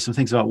 and there are some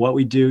things about what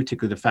we do,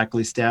 particularly the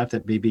faculty staff,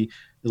 that may be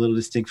a little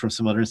distinct from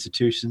some other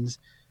institutions.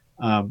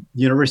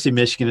 University of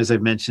Michigan, as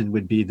I've mentioned,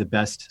 would be the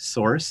best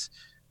source.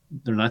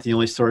 They're not the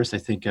only source. I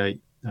think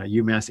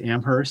UMass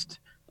Amherst,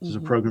 there's a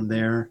program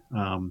there.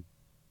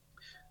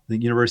 The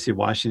University of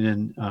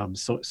Washington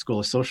School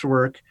of Social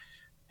Work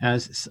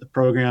has a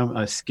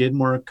program.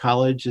 Skidmore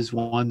College is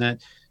one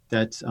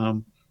that's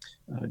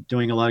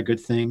doing a lot of good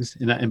things.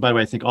 And by the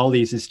way, I think all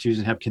these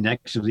institutions have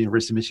connections with the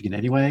University of Michigan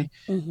anyway.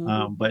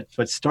 Mm-hmm.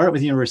 But start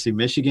with the University of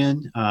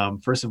Michigan.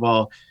 First of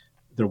all,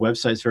 their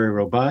website is very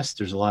robust.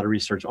 There's a lot of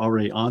research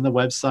already on the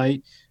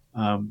website.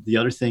 The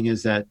other thing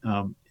is that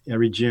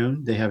every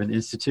June they have an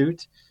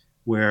institute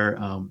where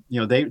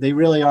they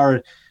really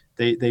are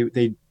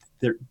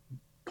they're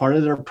part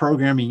of their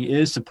programming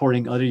is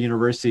supporting other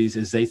universities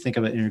as they think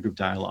about intergroup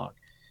dialogue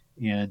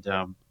and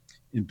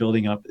in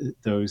building up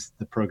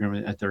the program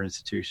at their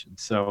institution.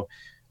 So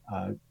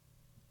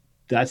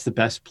that's the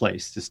best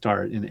place to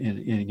start. And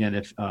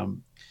again,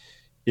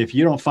 if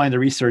you don't find the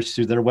research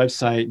through their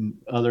website and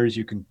others,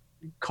 you can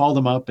call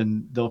them up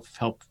and they'll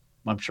help,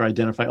 I'm sure,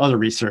 identify other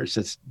research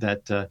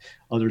that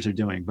others are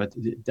doing. But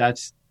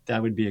that's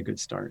that would be a good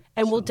start.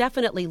 And we'll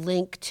definitely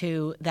link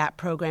to that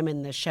program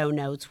in the show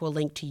notes. We'll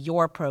link to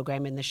your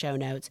program in the show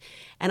notes.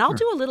 And I'll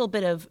do a little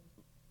bit of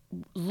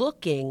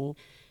looking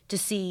to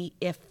see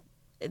if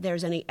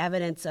there's any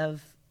evidence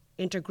of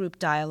intergroup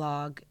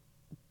dialogue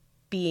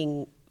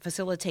being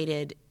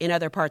facilitated in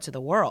other parts of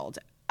the world.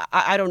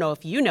 I don't know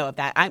if you know of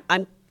that.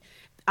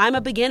 I'm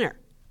a beginner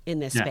in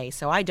this space,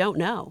 so I don't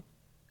know.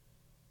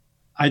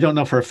 I don't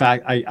know for a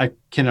fact. I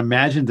can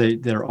imagine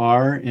that there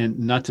are, and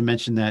not to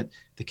mention that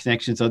the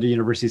connections other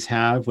universities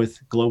have with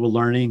global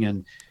learning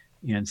and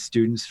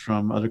students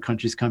from other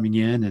countries coming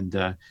in,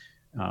 and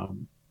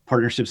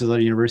partnerships with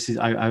other universities.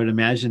 I would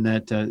imagine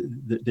that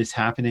this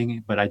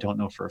happening, but I don't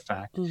know for a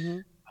fact. Mm-hmm.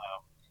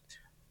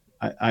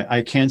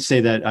 I can say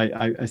that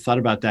I thought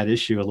about that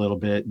issue a little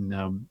bit,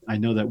 and I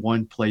know that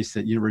one place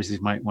that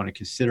universities might want to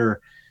consider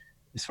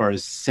as far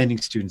as sending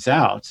students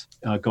out,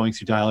 going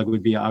through dialogue,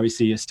 would be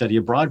obviously a study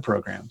abroad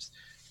programs.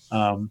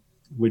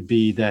 Would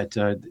be that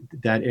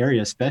that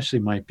area especially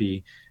might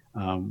be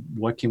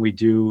what can we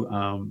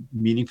do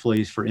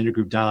meaningfully for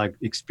intergroup dialogue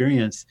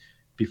experience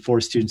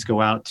before students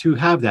go out to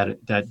have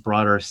that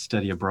broader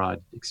study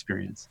abroad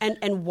experience.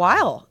 And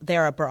while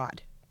they're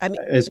abroad. I mean,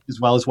 as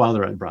well as while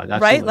they're abroad.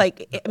 Absolutely. Right?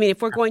 Like, I mean,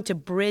 if we're going to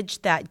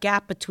bridge that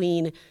gap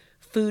between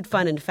food,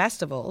 fun, and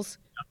festivals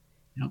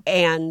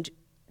and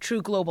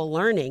true global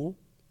learning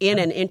in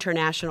an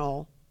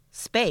international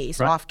space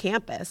off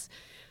campus,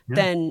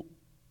 then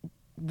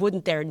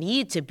wouldn't there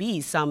need to be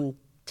some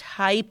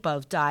type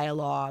of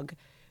dialogue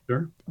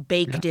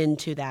baked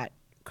into that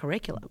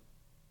curriculum?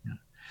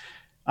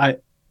 Yeah.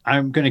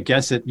 I'm going to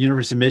guess that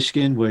University of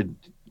Michigan would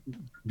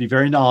be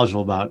very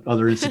knowledgeable about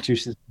other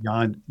institutions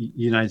beyond the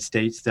United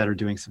States that are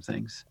doing some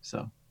things.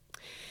 So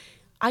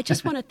I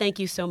just want to thank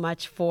you so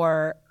much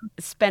for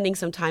spending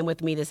some time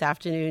with me this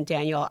afternoon,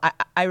 Daniel.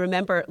 I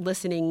remember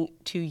listening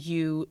to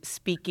you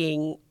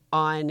speaking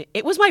on,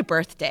 it was my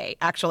birthday,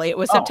 actually. It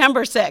was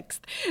September 6th.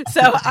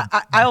 So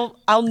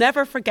I'll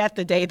never forget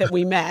the day that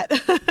we met.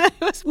 It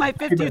was my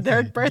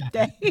 53rd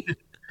birthday.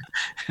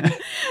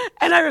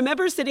 And I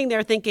remember sitting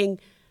there thinking,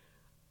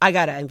 I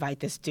got to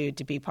invite this dude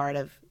to be part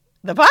of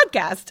the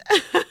podcast.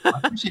 I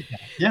appreciate that.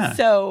 Yeah.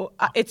 So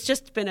it's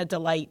just been a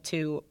delight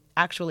to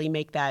actually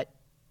make that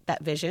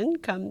vision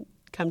come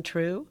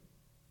true.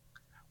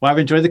 Well, I've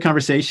enjoyed the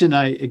conversation.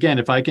 Again,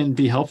 if I can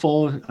be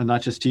helpful,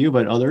 not just to you,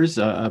 but others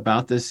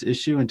about this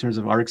issue in terms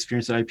of our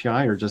experience at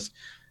IPI or just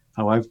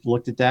how I've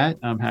looked at that,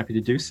 I'm happy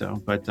to do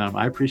so. But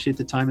I appreciate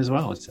the time as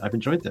well. I've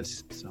enjoyed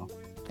this. So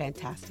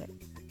fantastic.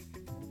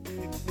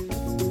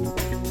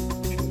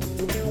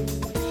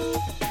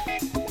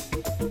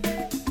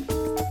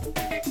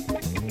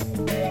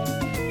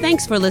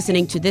 Thanks for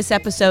listening to this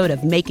episode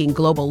of Making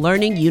Global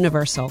Learning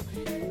Universal.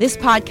 This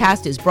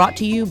podcast is brought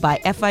to you by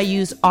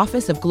FIU's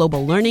Office of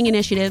Global Learning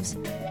Initiatives,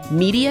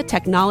 Media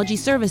Technology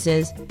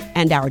Services,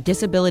 and our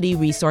Disability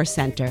Resource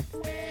Center.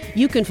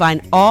 You can find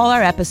all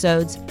our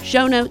episodes,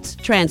 show notes,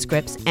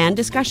 transcripts, and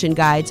discussion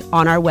guides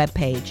on our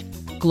webpage,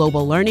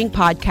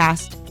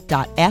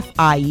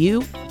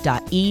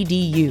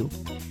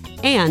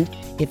 globallearningpodcast.fiu.edu. And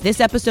if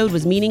this episode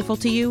was meaningful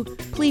to you,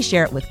 please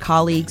share it with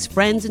colleagues,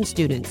 friends, and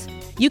students.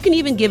 You can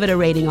even give it a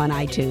rating on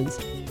iTunes.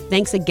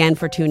 Thanks again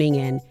for tuning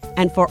in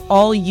and for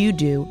all you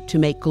do to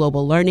make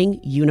global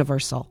learning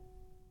universal.